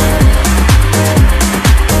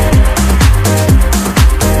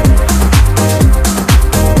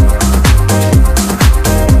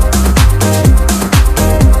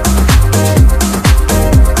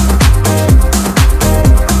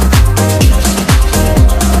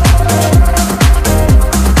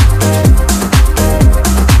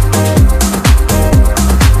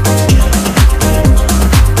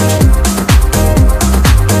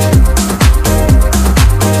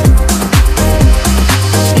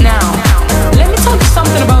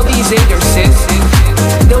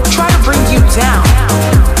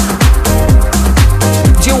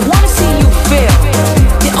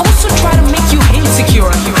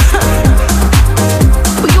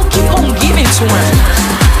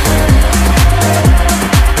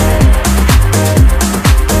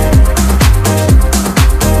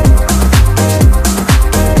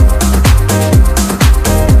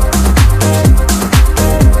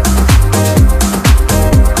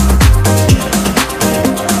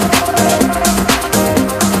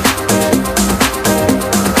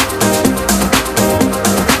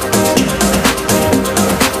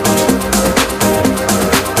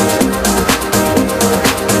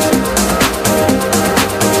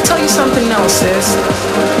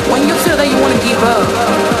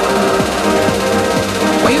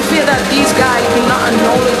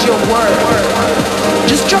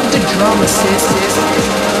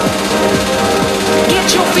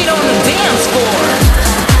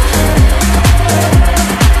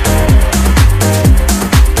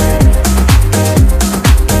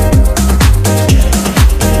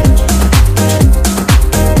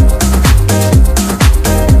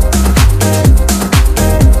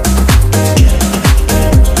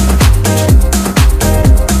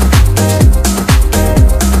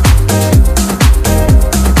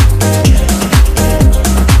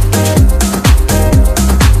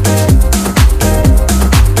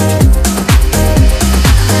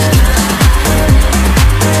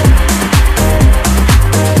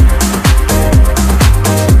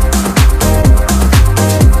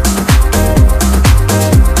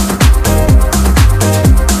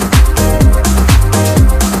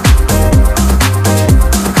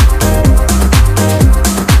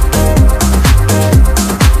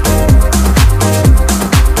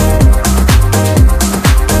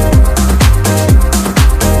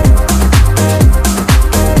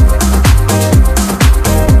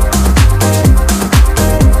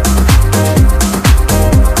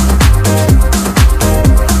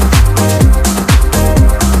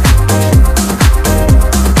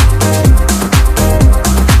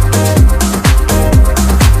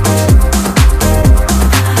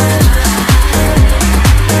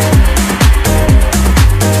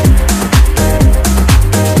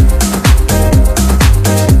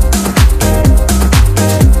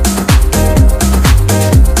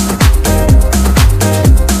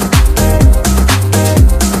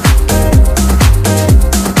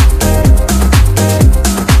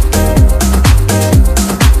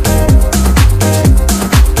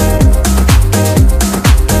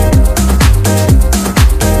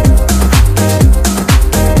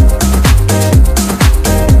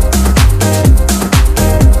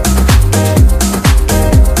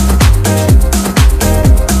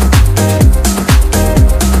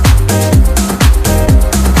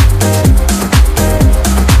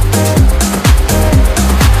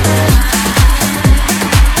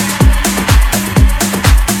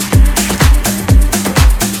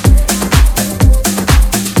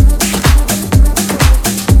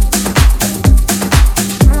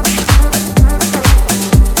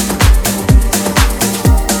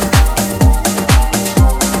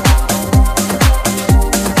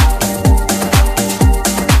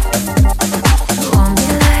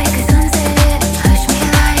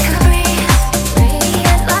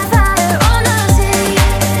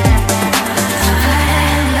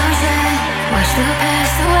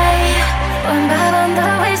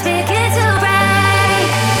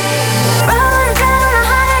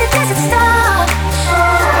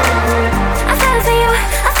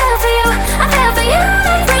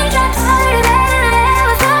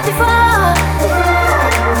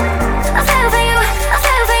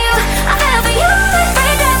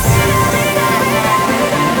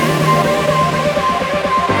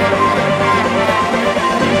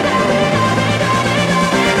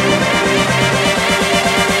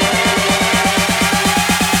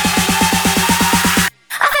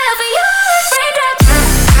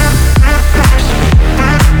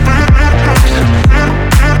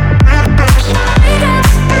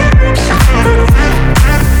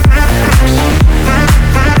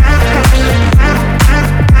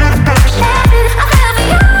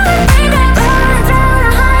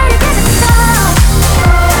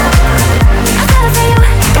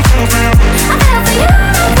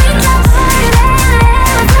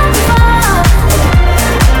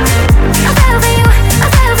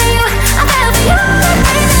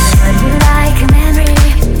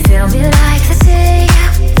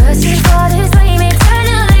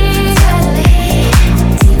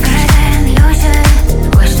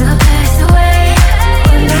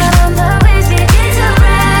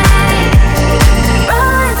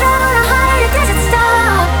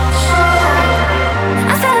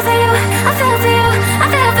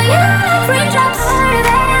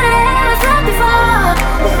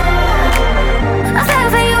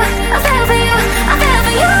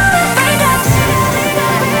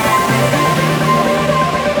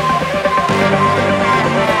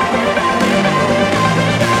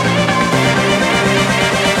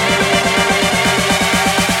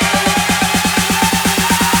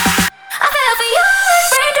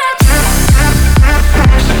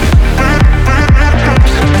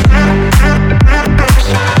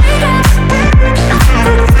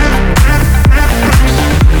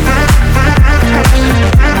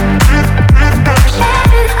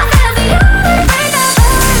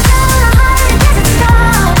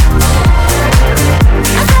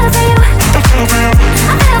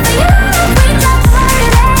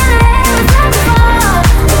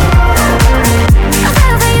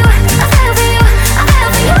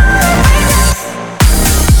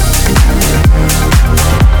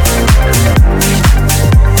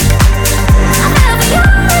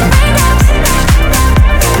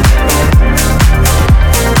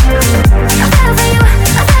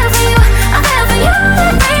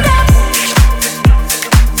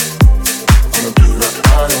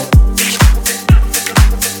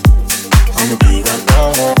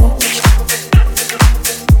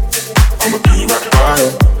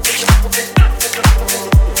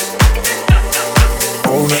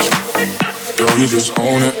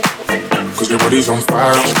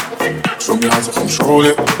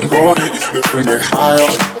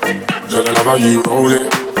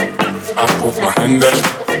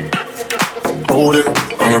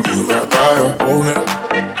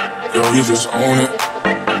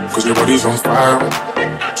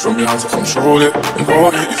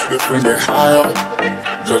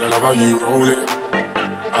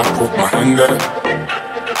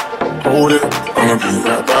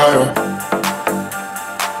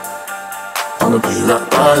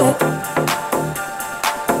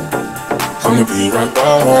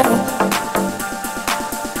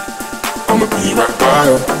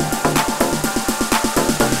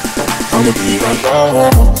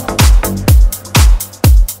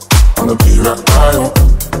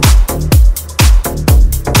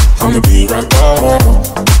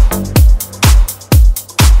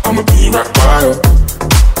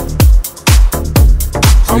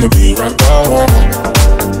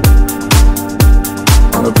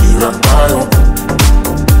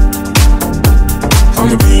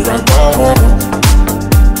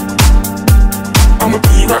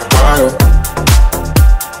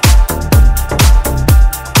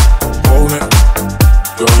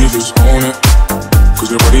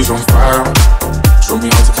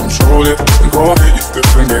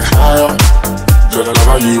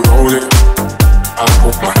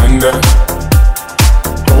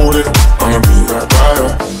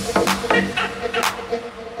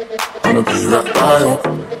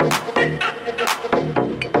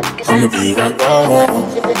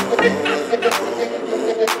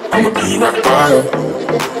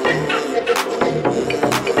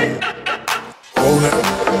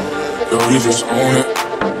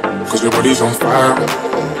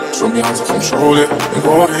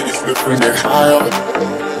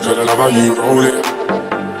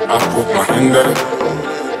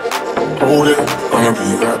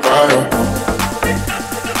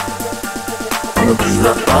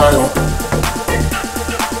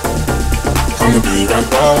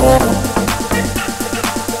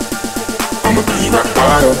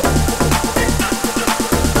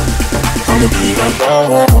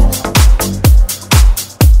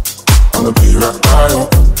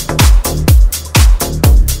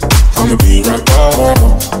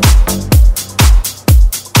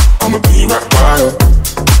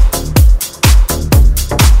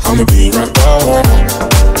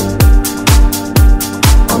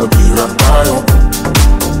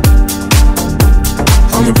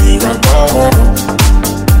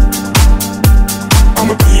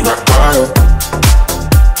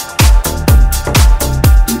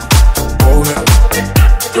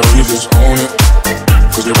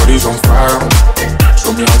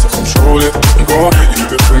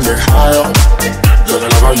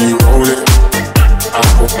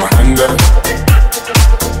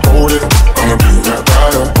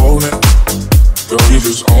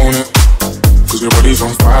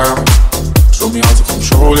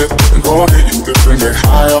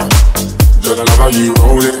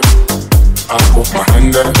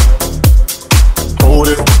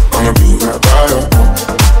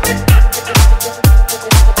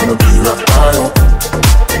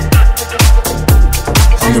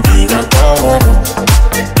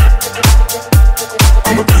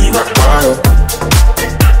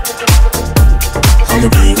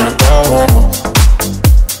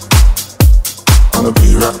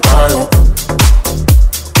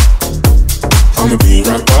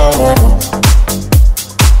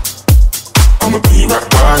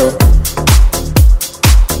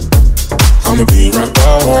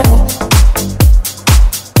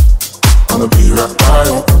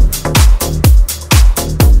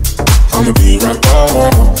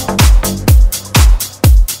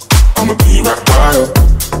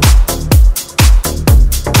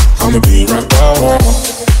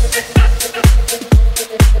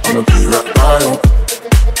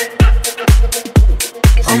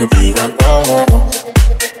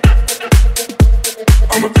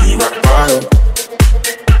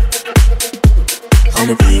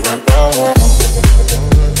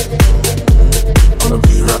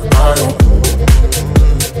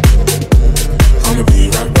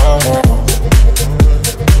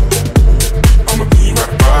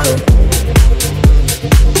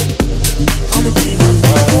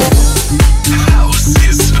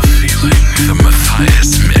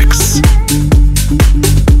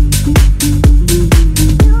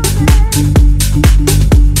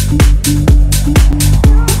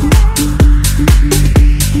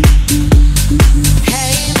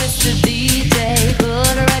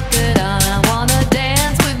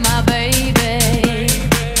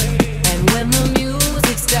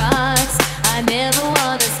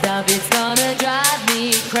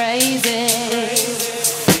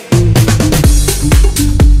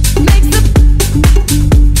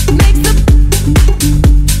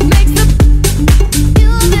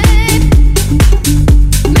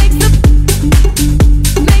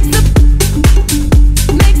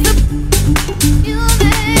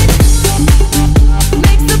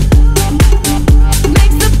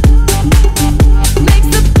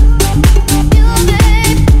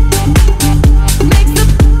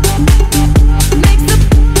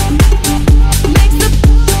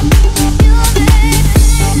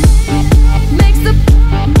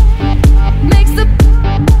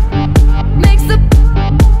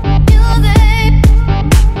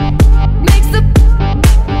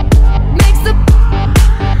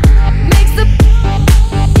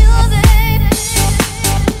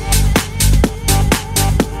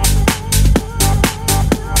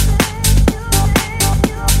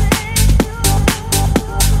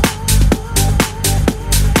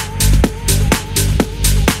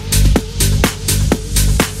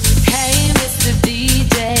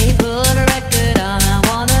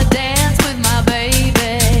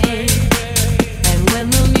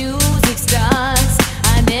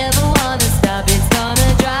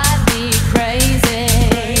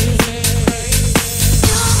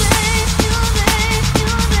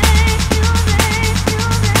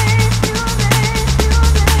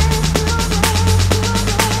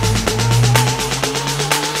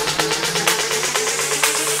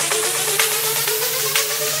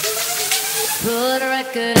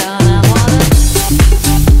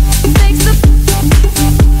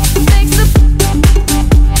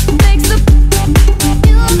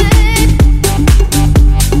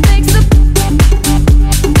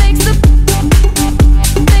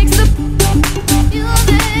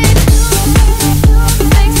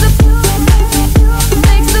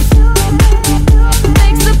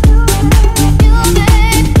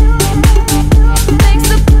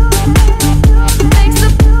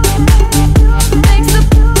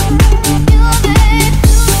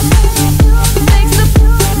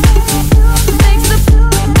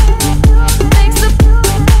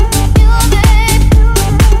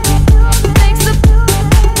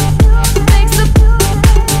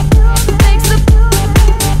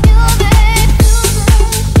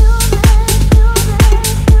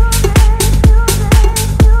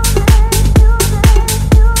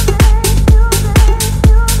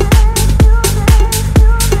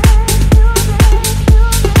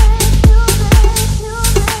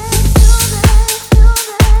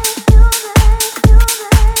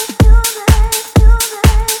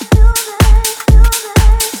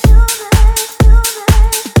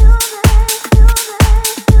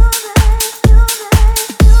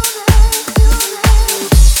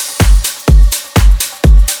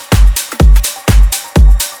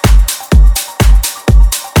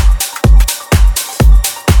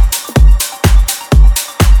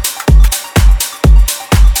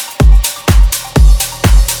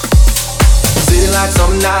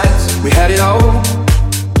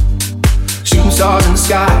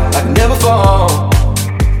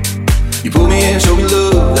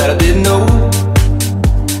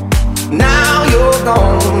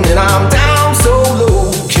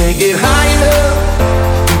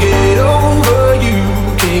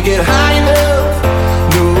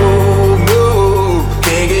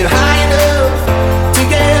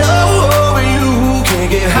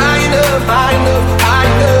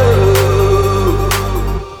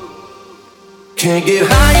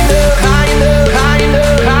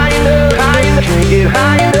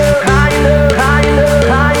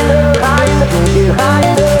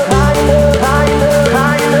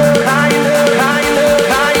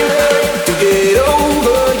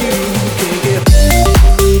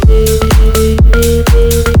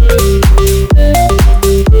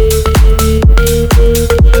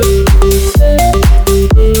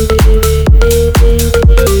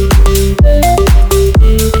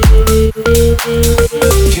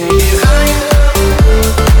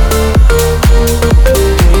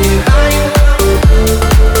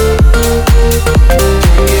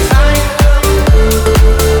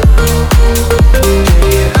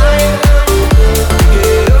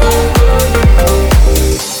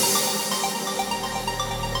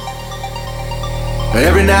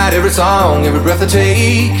 Song, every breath I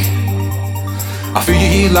take, I feel your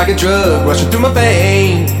heat like a drug rushing through my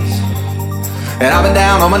veins. And I've been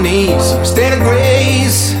down on my knees, standing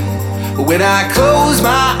grace. But when I close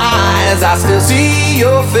my eyes, I still see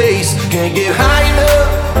your face. Can't get high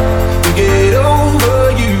enough to get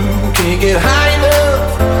over you. Can't get high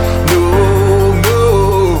enough, no,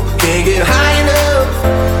 no. Can't get high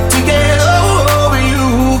enough to get over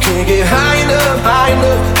you. Can't get high enough, high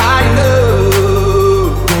enough, high enough.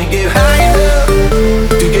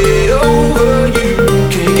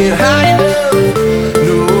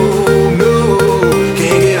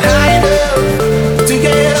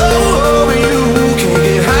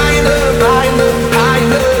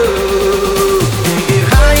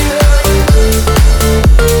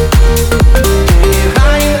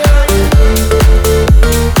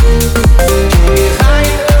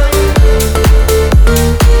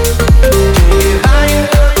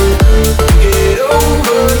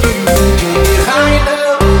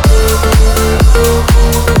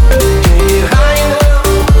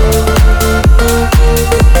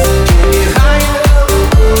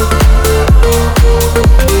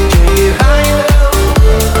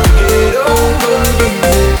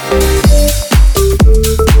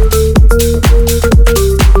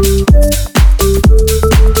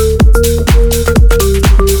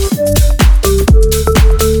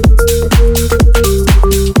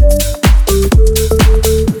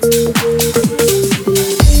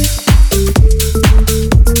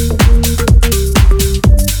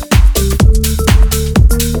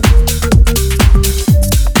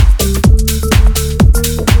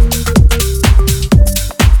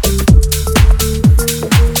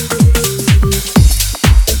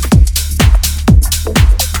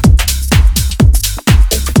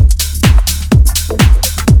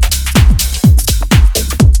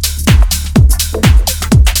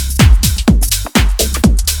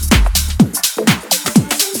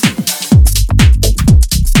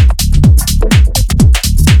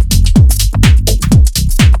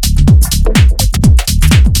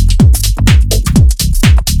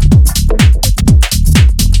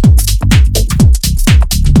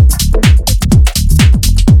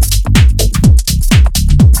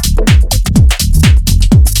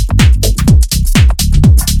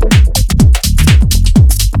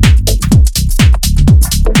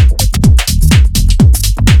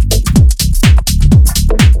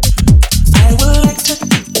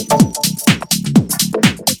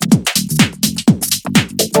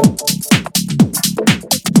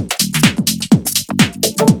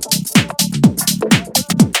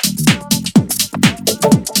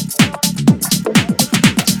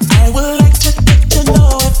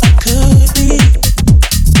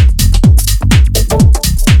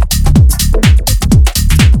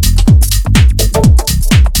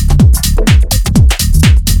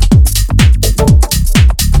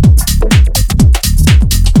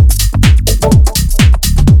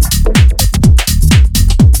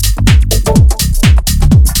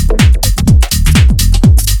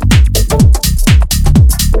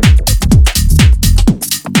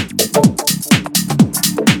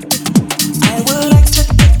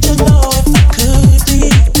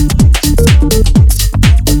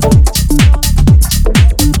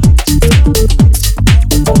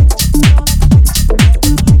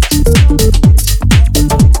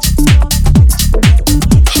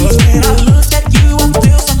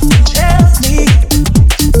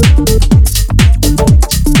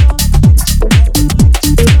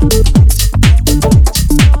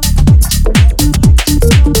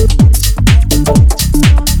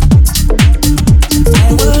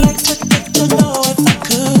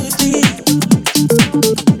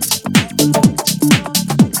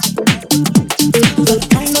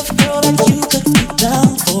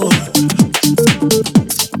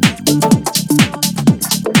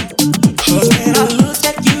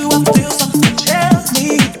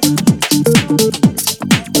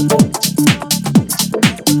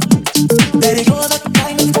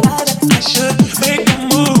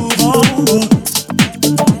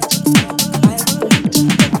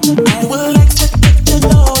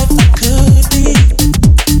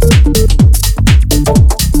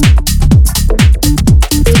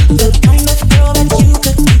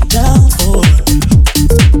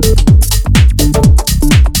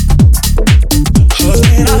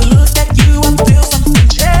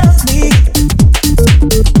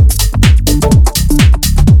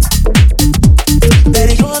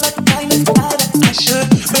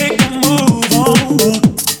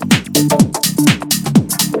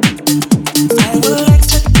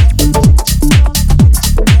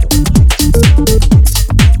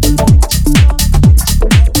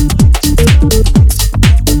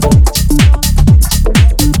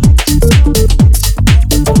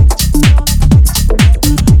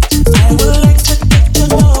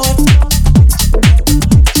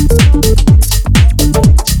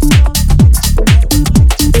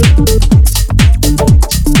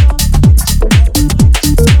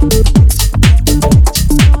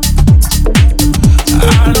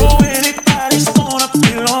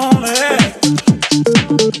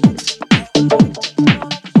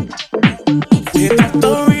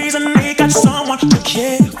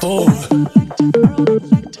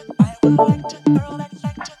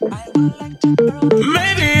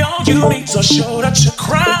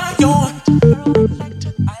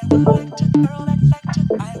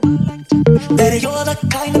 That you're the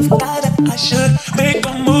kind of guy that I should make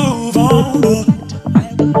a move.